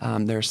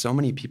 There are so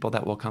many people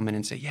that will come in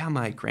and say, yeah,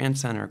 my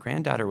grandson or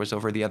granddaughter was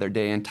over the other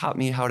day and taught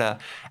me how to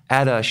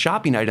add a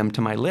shopping item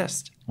to my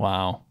list.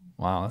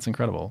 Wow, that's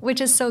incredible. Which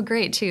is so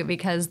great, too,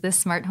 because this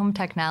smart home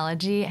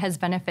technology has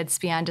benefits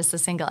beyond just a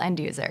single end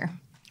user.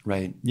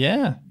 Right.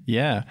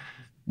 Yeah.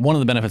 One of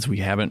the benefits we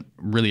haven't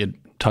really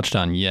touched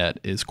on yet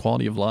is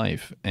quality of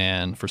life.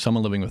 And for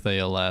someone living with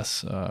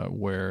ALS,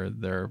 where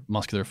their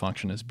muscular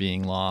function is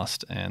being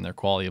lost and their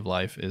quality of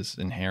life is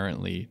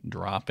inherently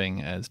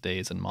dropping as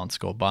days and months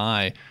go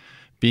by,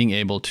 being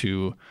able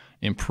to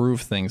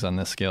improve things on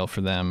this scale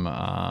for them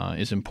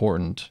is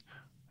important.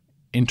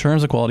 In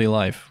terms of quality of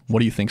life,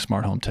 what do you think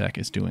smart home tech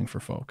is doing for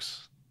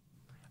folks?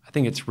 I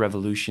think it's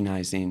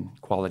revolutionizing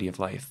quality of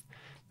life.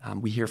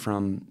 We hear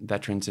from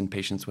veterans and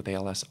patients with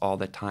ALS all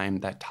the time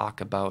that talk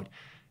about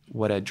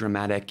what a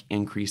dramatic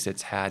increase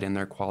it's had in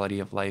their quality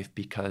of life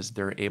because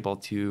they're able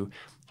to,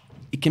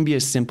 it can be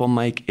as simple,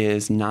 Mike,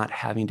 as not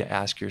having to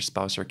ask your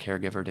spouse or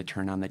caregiver to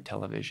turn on the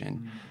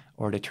television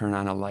or to turn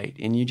on a light.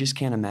 And you just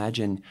can't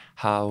imagine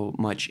how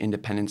much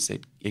independence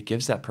it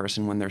gives that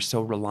person when they're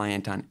so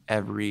reliant on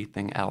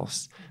everything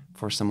else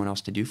for someone else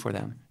to do for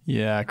them.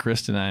 Yeah,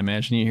 Kristin, I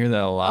imagine you hear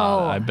that a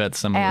lot. I bet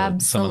some of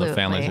the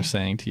families are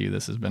saying to you,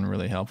 this has been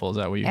really helpful. Is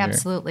that what you hear?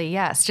 Absolutely,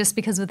 yes. Just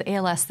because with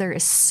ALS, there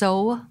is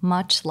so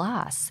much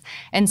loss.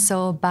 And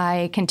so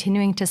by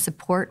continuing to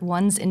support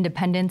one's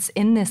independence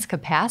in this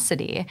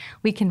capacity,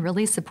 we can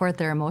really support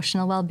their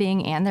emotional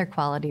well-being and their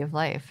quality of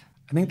life.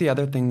 I think the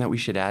other thing that we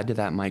should add to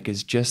that, Mike,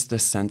 is just the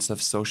sense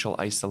of social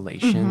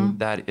isolation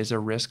that is a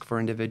risk for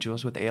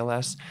individuals with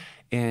ALS.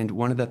 And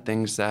one of the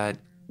things that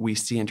we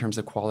see in terms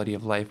of quality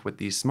of life with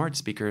these smart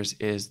speakers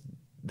is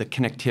the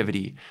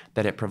connectivity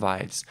that it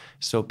provides.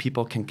 So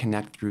people can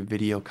connect through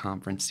video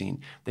conferencing.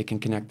 They can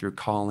connect through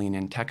calling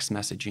and text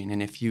messaging.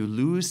 And if you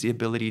lose the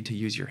ability to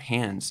use your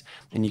hands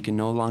and you can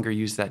no longer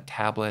use that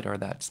tablet or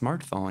that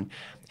smartphone,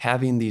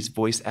 having these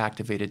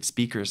voice-activated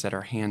speakers that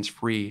are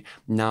hands-free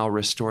now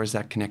restores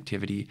that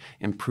connectivity,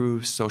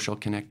 improves social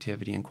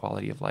connectivity and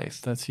quality of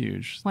life. That's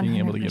huge. 100%. Being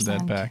able to give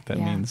that back, that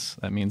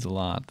means a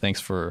lot.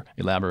 Thanks for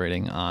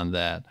elaborating on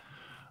that.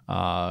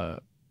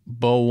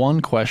 Beau,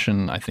 one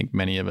question I think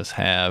many of us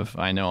have,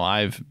 I know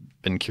I've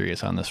been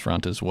curious on this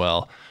front as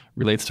well,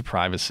 relates to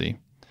privacy.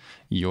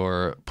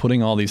 You're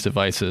putting all these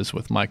devices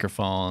with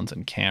microphones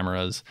and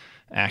cameras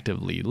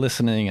actively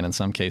listening and in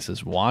some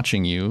cases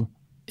watching you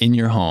in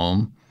your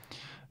home.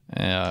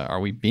 Are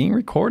we being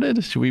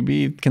recorded? Should we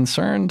be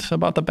concerned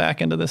about the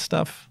back end of this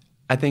stuff?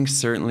 I think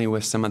certainly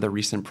with some of the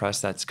recent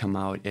press that's come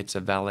out, it's a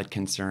valid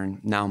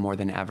concern now more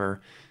than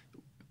ever.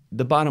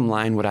 The bottom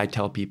line, what I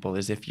tell people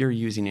is if you're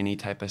using any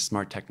type of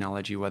smart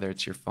technology, whether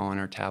it's your phone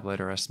or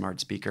tablet or a smart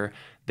speaker,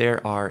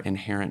 there are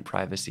inherent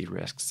privacy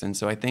risks. And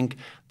so I think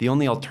the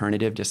only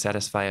alternative to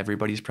satisfy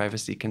everybody's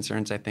privacy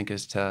concerns, I think,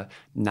 is to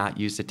not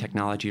use the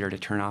technology or to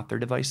turn off their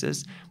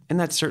devices. And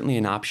that's certainly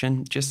an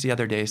option. Just the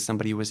other day,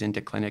 somebody was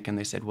into clinic and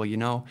they said, well, you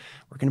know,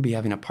 we're going to be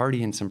having a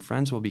party and some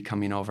friends will be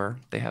coming over.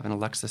 They have an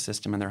Alexa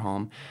system in their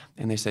home.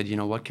 And they said, you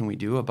know, what can we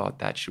do about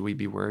that? Should we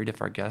be worried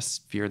if our guests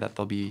fear that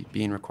they'll be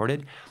being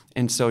recorded?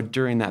 And so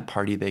during that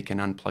party, they can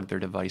unplug their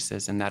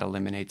devices and that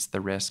eliminates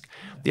the risk.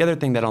 The other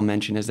thing that I'll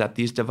mention is that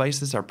these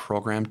devices are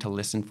programmed to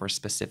listen for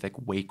specific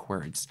wake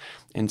words.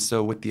 And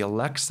so with the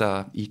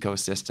Alexa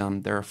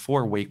ecosystem, there are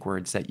 4 wake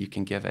words that you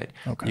can give it.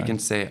 Okay. You can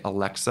say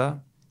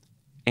Alexa,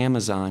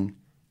 Amazon,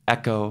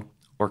 Echo,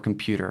 or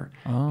computer.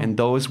 And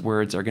those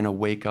words are going to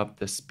wake up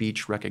the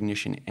speech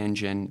recognition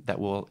engine that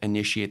will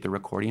initiate the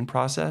recording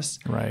process.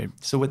 Right.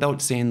 So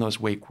without saying those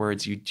wake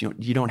words, you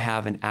don't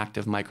have an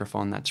active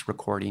microphone that's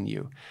recording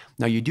you.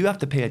 Now, you do have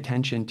to pay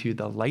attention to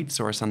the light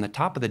source on the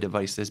top of the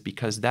devices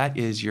because that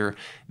is your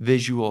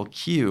visual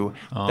cue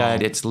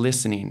that it's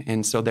listening.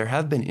 And so there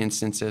have been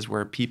instances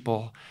where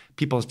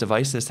people's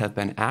devices have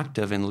been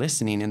active and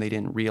listening and they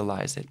didn't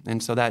realize it.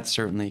 And so that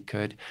certainly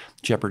could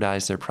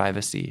jeopardize their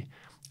privacy.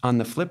 On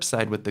the flip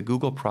side, with the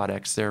Google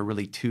products, there are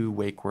really two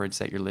wake words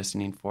that you're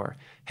listening for: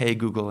 Hey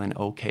Google and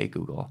Okay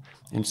Google.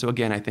 And so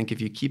again, I think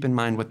if you keep in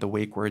mind what the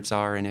wake words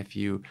are, and if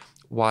you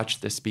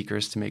watch the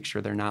speakers to make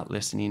sure they're not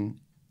listening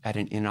at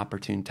an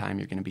inopportune time,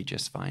 you're going to be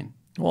just fine.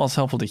 Well, it's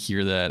helpful to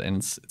hear that, and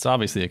it's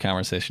obviously a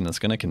conversation that's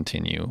going to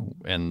continue.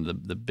 And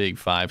the big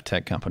 5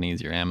 tech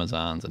companies, your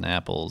Amazons and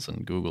Apples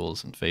and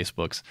Googles and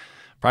Facebooks,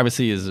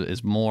 privacy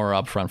is more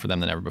upfront for them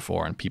than ever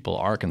before, and people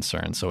are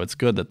concerned. So it's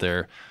good that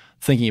they're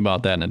thinking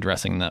about that and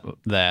addressing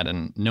that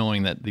and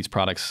knowing that these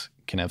products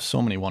can have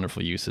so many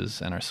wonderful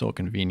uses and are so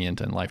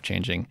convenient and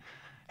life-changing.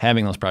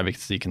 Having those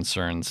privacy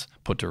concerns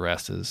put to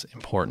rest is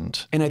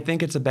important. And I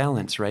think it's a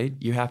balance, right?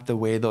 You have to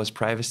weigh those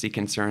privacy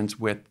concerns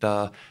with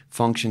the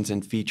functions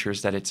and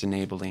features that it's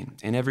enabling.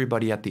 And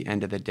everybody at the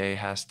end of the day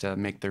has to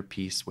make their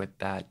peace with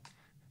that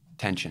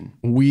tension.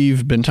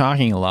 We've been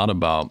talking a lot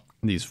about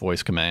these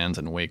voice commands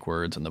and wake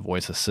words and the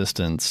voice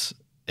assistants.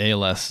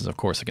 ALS is, of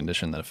course, a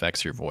condition that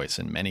affects your voice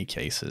in many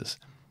cases.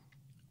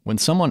 When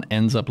someone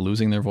ends up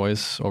losing their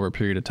voice over a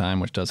period of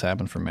time, which does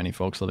happen for many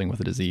folks living with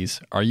the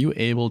disease, are you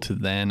able to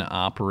then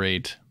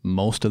operate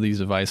most of these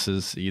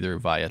devices either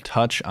via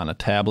touch on a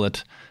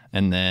tablet?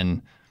 And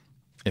then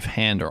if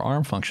hand or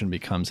arm function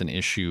becomes an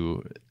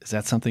issue, is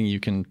that something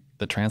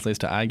that translates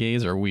to eye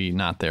gaze, or are we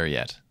not there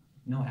yet?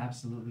 No,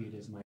 absolutely it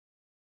is, Mike.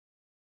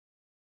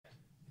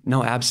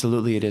 No,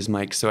 absolutely it is,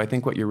 Mike. So I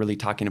think what you're really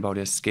talking about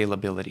is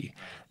scalability.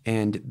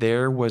 And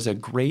there was a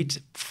great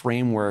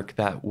framework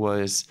that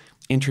was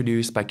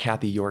introduced by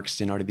Kathy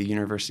Yorkston out of the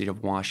University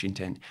of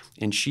Washington.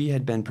 And she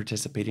had been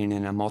participating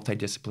in a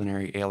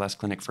multidisciplinary ALS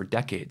clinic for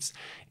decades.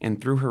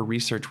 And through her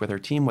research with her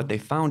team, what they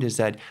found is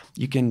that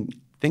you can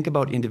think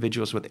about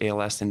individuals with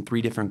ALS in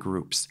 3 different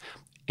groups.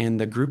 And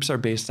the groups are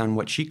based on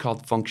what she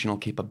called functional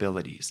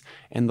capabilities.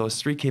 And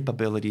those 3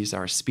 capabilities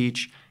are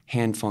speech,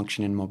 hand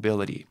function, and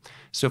mobility.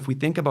 So if we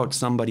think about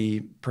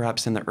somebody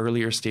perhaps in the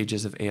earlier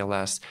stages of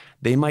ALS,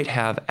 they might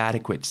have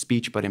adequate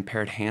speech but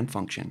impaired hand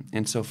function.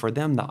 And so for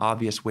them, the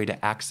obvious way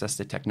to access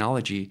the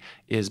technology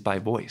is by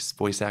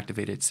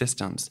voice-activated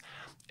systems.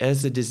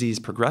 As the disease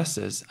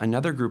progresses,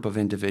 another group of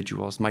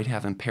individuals might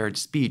have impaired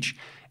speech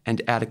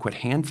and adequate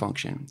hand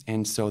function.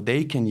 And so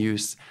they can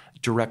use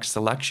direct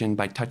selection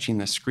by touching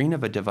the screen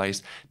of a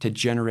device to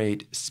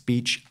generate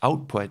speech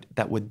output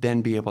that would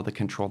then be able to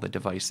control the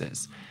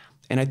devices.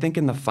 And I think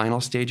in the final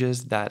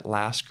stages, that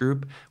last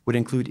group would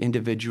include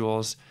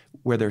individuals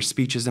where their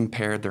speech is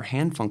impaired, their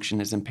hand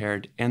function is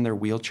impaired, and they're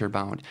wheelchair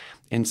bound.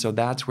 And so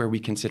that's where we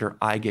consider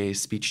eye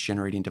gaze speech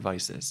generating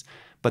devices.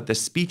 But the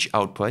speech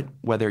output,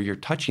 whether you're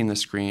touching the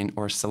screen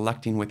or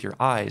selecting with your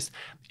eyes,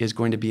 is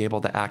going to be able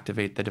to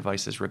activate the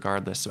devices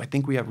regardless. So I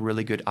think we have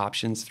really good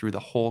options through the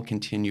whole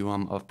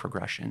continuum of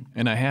progression.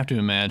 And I have to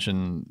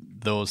imagine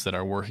those that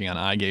are working on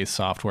eye gaze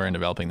software and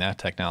developing that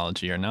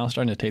technology are now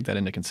starting to take that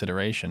into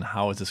consideration.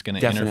 How is this going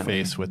to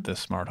interface with the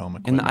smart home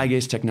equipment? And the eye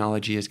gaze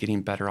technology is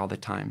getting better all the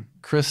time.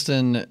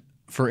 Kristin,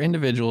 for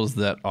individuals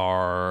that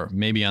are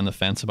maybe on the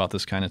fence about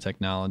this kind of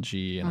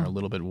technology and are a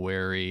little bit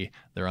wary,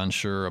 they're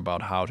unsure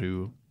about how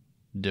to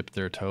dip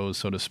their toes,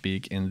 so to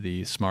speak, in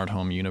the smart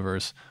home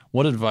universe,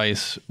 what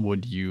advice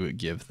would you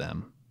give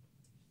them?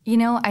 You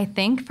know, I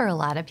think for a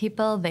lot of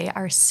people, they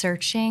are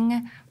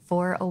searching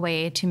for a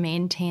way to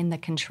maintain the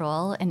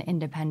control and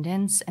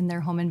independence in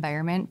their home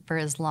environment for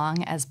as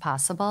long as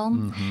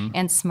possible.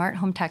 And smart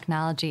home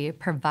technology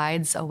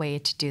provides a way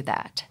to do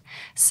that.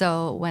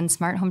 So when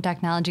smart home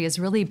technology is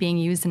really being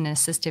used in an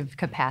assistive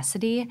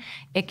capacity,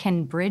 it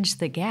can bridge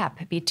the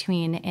gap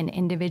between an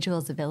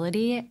individual's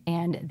ability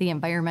and the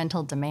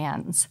environmental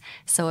demands.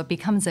 So it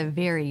becomes a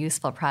very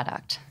useful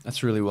product.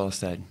 That's really well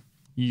said.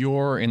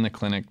 You're in the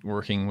clinic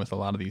working with a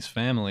lot of these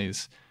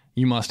families.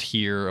 You must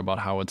hear about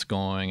how it's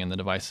going and the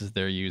devices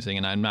they're using.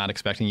 And I'm not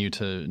expecting you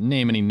to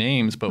name any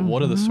names, but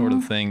what are the sort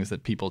of things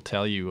that people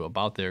tell you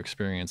about their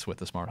experience with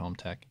the smart home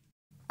tech?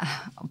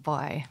 Oh,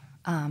 boy.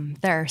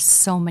 There are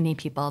so many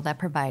people that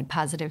provide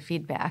positive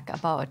feedback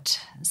about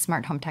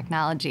smart home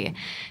technology.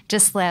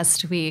 Just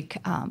last week,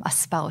 a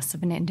spouse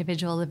of an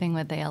individual living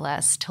with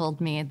ALS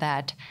told me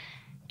that,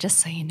 just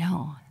so you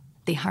know,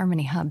 the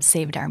Harmony Hub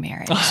saved our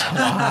marriage.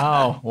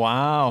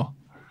 Wow.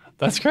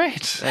 That's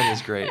great. That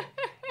is great.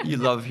 You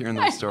love hearing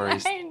those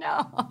stories.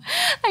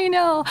 I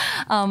know.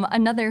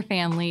 Another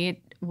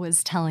family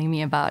was telling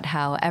me about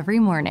how every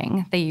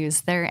morning they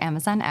use their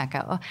Amazon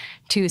Echo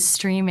to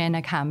stream in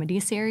a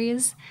comedy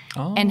series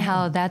and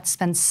how that's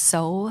been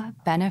so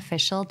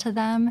beneficial to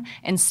them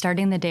in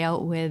starting the day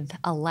out with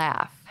a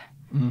laugh.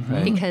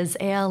 Because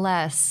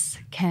ALS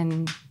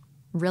can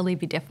really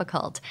be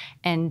difficult,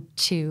 and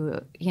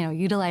to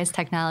utilize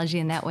technology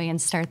in that way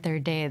and start their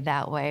day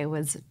that way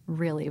was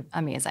really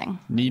amazing.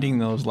 Needing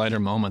those lighter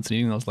moments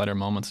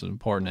is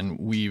important, and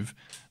we've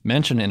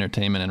mentioned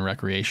entertainment and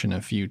recreation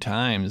a few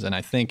times, and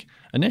I think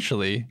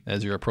initially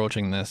as you're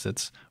approaching this,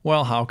 it's,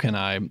 well, how can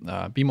I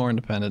be more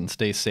independent and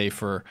stay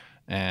safer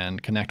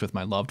and connect with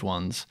my loved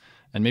ones?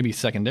 And maybe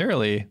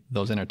secondarily,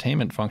 those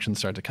entertainment functions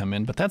start to come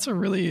in, but that's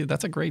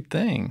a great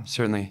thing.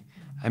 Certainly.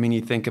 I mean,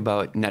 you think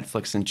about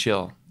Netflix and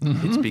chill.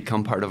 It's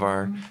become part of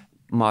our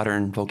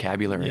modern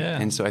vocabulary. Yeah.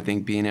 And so I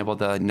think being able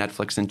to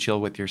Netflix and chill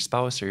with your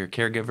spouse or your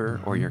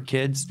caregiver or your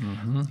kids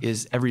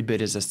is every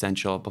bit as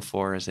essential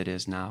before as it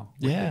is now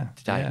with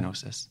the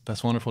diagnosis.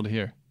 That's wonderful to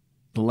hear.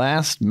 The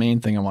last main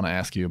thing I want to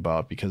ask you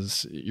about,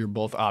 because you're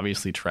both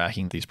obviously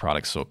tracking these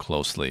products so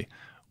closely,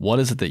 what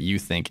is it that you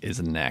think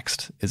is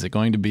next? Is it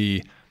going to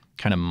be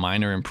kind of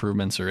minor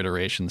improvements or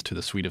iterations to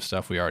the suite of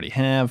stuff we already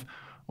have?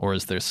 Or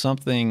is there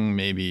something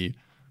maybe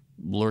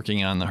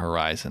lurking on the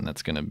horizon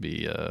that's going to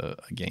be a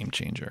game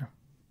changer?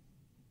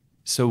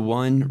 So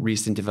one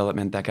recent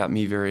development that got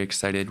me very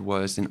excited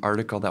was an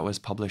article that was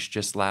published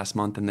just last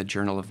month in the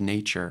Journal of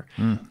Nature.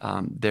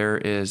 There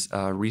is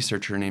a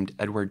researcher named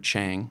Edward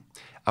Chang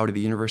out of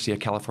the University of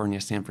California,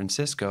 San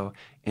Francisco,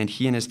 and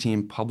he and his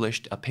team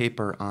published a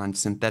paper on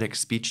synthetic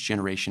speech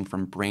generation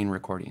from brain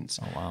recordings.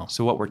 Oh, wow.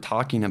 So what we're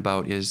talking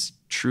about is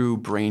true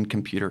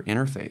brain-computer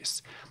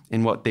interface.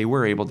 And what they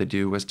were able to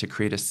do was to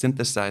create a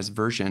synthesized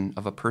version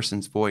of a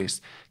person's voice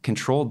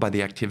controlled by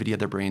the activity of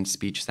their brain's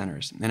speech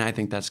centers. And I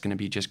think that's going to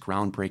be just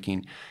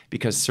groundbreaking,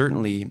 because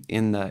certainly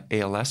in the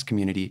ALS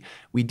community,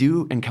 we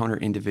do encounter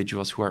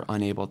individuals who are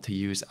unable to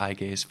use eye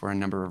gaze for a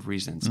number of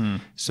reasons.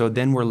 So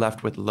then we're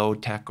left with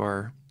low-tech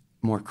or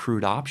more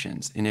crude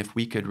options. And if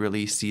we could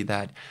really see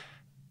that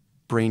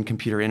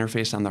brain-computer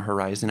interface on the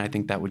horizon, I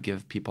think that would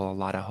give people a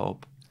lot of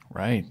hope.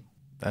 Right.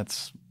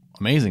 That's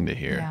amazing to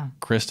hear. Yeah.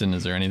 Kristin,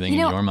 is there anything in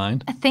your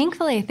mind?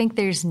 Thankfully, I think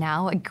there's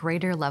now a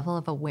greater level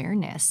of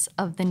awareness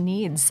of the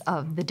needs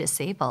of the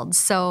disabled.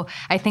 So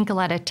I think a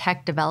lot of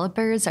tech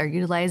developers are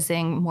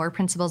utilizing more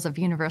principles of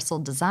universal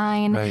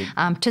design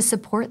to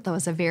support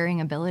those of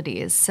varying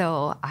abilities.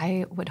 So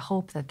I would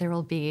hope that there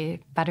will be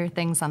better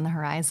things on the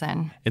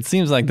horizon. It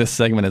seems like this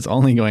segment is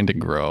only going to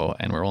grow,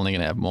 and we're only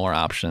going to have more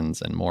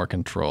options and more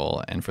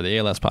control. And for the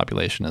ALS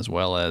population as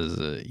well as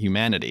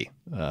humanity,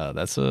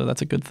 that's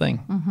a good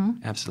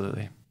thing. Absolutely.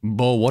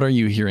 Beau, what are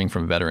you hearing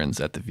from veterans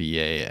at the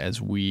VA?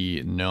 As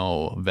we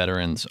know,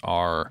 veterans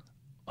are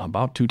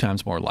about 2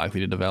 times more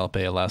likely to develop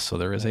ALS, so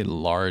there is a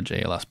large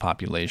ALS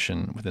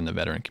population within the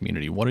veteran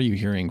community. What are you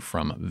hearing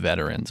from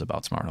veterans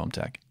about smart home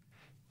tech?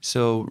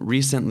 So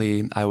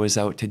recently, I was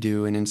out to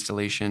do an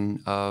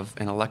installation of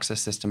an Alexa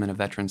system in a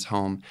veteran's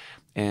home,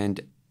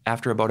 and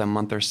after about a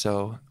month or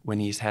so, when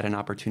he's had an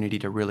opportunity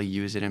to really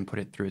use it and put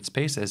it through its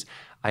paces,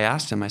 I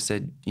asked him, I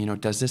said,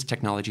 does this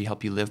technology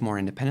help you live more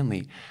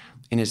independently?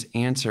 And his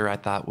answer, I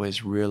thought,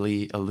 was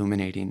really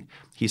illuminating.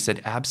 He said,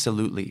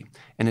 absolutely.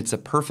 And it's a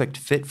perfect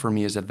fit for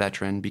me as a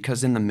veteran,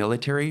 because in the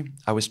military,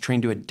 I was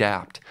trained to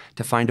adapt,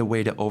 to find a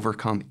way to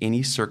overcome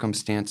any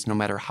circumstance, no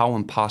matter how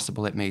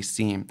impossible it may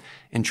seem,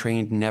 and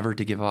trained never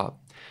to give up.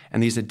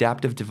 And these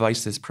adaptive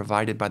devices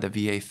provided by the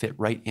VA fit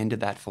right into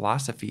that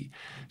philosophy.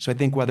 So I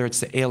think whether it's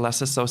the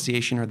ALS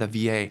Association or the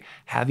VA,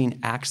 having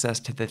access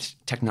to this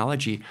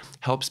technology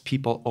helps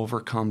people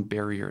overcome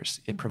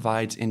barriers. It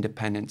provides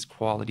independence,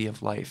 quality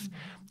of life,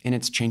 and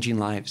it's changing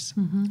lives.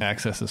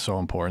 Access is so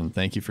important.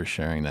 Thank you for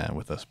sharing that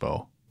with us,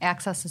 Beau.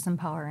 Access is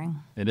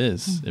empowering. It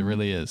is. It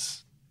really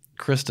is.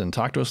 Kristin,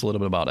 talk to us a little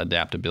bit about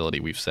adaptability.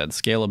 We've said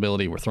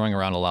scalability. We're throwing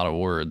around a lot of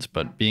words,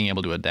 but being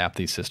able to adapt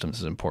these systems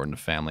is important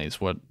to families.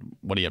 What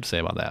do you have to say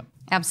about that?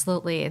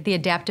 Absolutely. The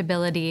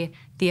adaptability,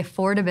 the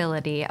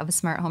affordability of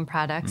smart home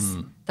products,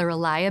 the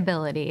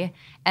reliability,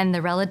 and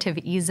the relative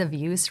ease of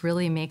use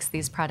really makes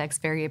these products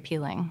very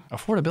appealing.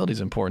 Affordability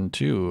is important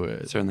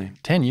too. Certainly.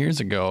 10 years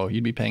ago,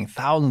 you'd be paying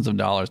thousands of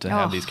dollars to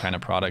have these kind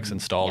of products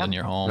installed in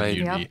your home. Right.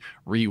 You'd be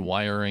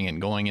rewiring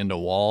and going into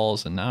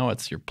walls, and now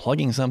you're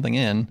plugging something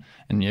in,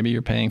 and maybe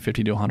you're paying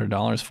 $50 to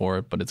 $100 for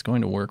it, but it's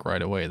going to work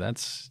right away.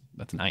 That's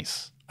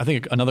nice. I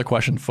think another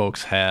question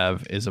folks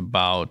have is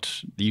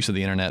about the use of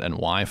the internet and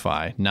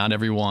Wi-Fi. Not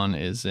everyone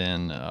is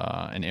in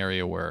an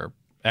area where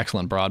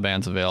excellent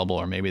broadband's available,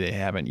 or maybe they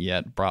haven't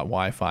yet brought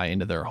Wi-Fi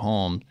into their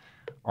home.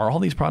 Are all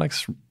these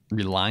products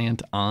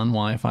reliant on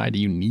Wi-Fi? Do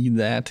you need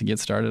that to get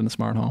started in a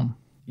smart home?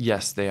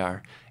 Yes, they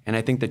are. And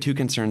I think the 2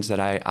 concerns that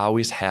I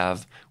always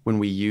have when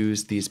we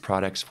use these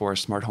products for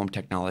smart home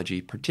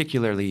technology,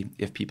 particularly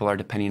if people are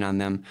depending on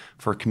them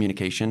for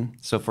communication.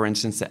 So for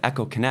instance, the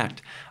Echo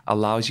Connect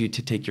allows you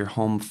to take your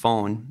home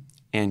phone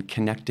and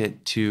connect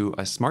it to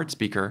a smart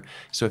speaker.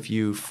 So if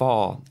you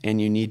fall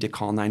and you need to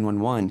call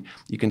 911,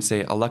 you can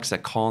say, Alexa,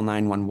 call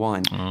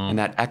 911. And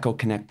that Echo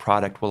Connect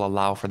product will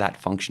allow for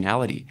that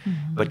functionality.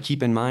 But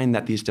keep in mind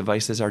that these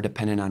devices are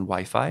dependent on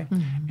Wi-Fi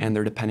and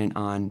they're dependent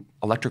on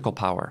electrical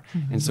power.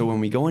 And so when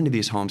we go into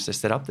these homes to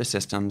set up the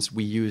systems,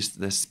 we use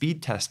the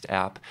Speed Test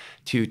app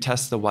to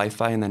test the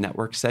Wi-Fi and the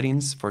network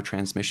settings for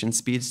transmission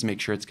speeds to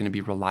make sure it's going to be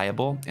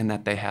reliable and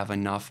that they have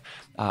enough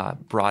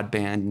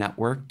broadband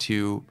network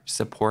to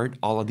support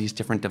all of these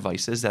different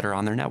devices that are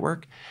on their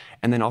network.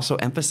 And then also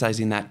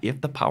emphasizing that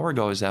if the power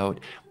goes out,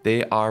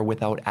 they are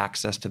without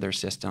access to their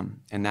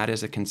system. And that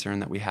is a concern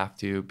that we have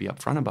to be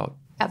upfront about.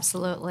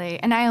 Absolutely.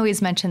 And I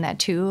always mention that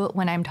too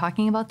when I'm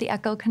talking about the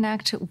Echo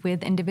Connect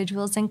with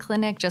individuals in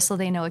clinic, just so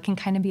they know it can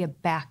kind of be a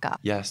backup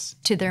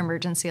to their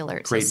emergency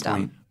alert system.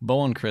 Great point.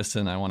 Beau and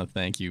Kristin, I want to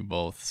thank you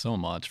both so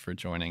much for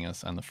joining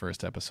us on the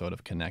first episode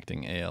of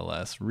Connecting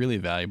ALS. Really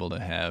valuable to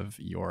have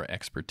your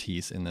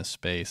expertise in this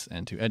space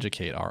and to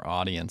educate our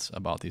audience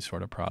about these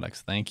sort of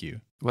products. Thank you.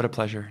 What a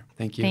pleasure.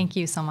 Thank you. Thank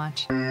you so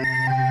much.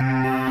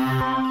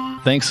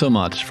 Thanks so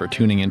much for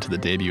tuning into the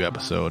debut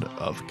episode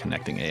of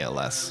Connecting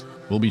ALS.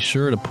 We'll be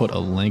sure to put a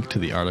link to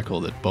the article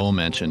that Beau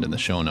mentioned in the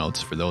show notes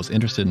for those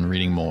interested in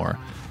reading more,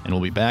 and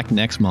we'll be back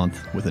next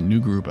month with a new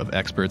group of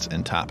experts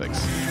and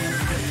topics.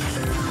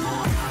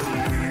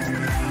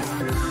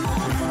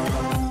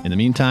 In the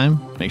meantime,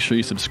 make sure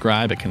you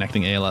subscribe at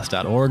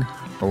connectingals.org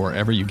or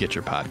wherever you get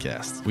your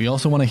podcasts. We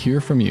also want to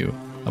hear from you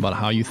about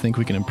how you think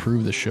we can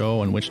improve the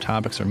show and which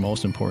topics are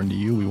most important to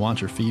you. We want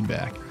your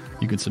feedback.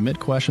 You can submit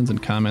questions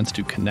and comments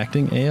to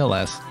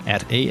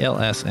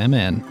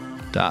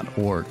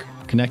connectingals@alsmn.org.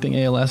 Connecting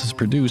ALS is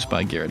produced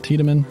by Garrett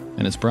Tiedemann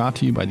and is brought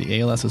to you by the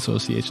ALS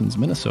Association's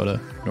Minnesota,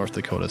 North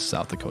Dakota,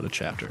 South Dakota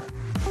chapter.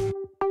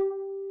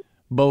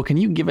 Beau, can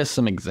you give us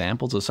some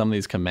examples of some of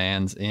these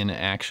commands in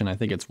action? I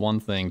think it's one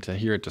thing to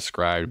hear it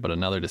described, but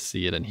another to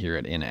see it and hear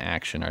it in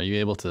action. Are you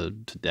able to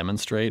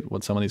demonstrate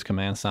what some of these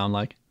commands sound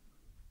like?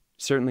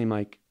 Certainly,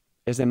 Mike.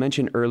 As I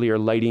mentioned earlier,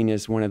 lighting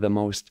is one of the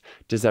most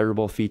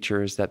desirable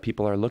features that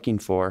people are looking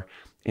for.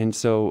 And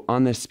so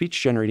on this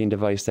speech generating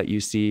device that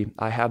you see,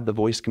 I have the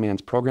voice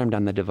commands programmed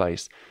on the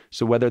device.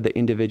 So whether the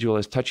individual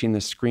is touching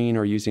the screen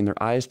or using their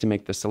eyes to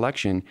make the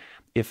selection,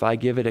 if I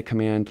give it a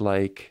command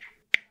like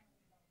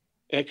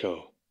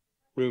Echo,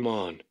 room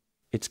on,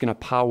 it's going to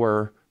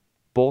power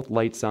both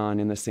lights on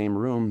in the same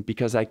room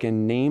because I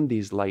can name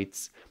these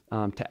lights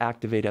to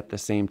activate at the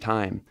same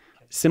time.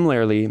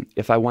 Similarly,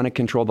 if I want to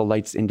control the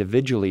lights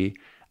individually,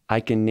 I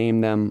can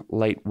name them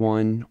light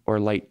 1 or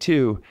light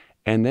 2,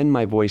 and then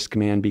my voice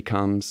command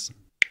becomes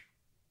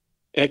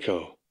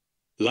Echo,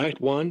 light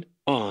 1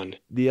 on.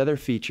 The other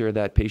feature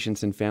that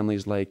patients and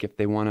families like if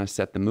they want to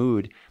set the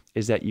mood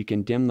is that you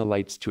can dim the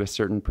lights to a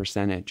certain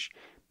percentage.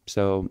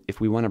 So if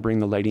we want to bring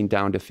the lighting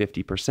down to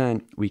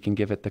 50%, we can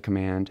give it the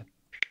command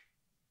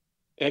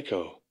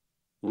Echo,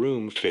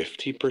 room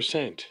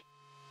 50%.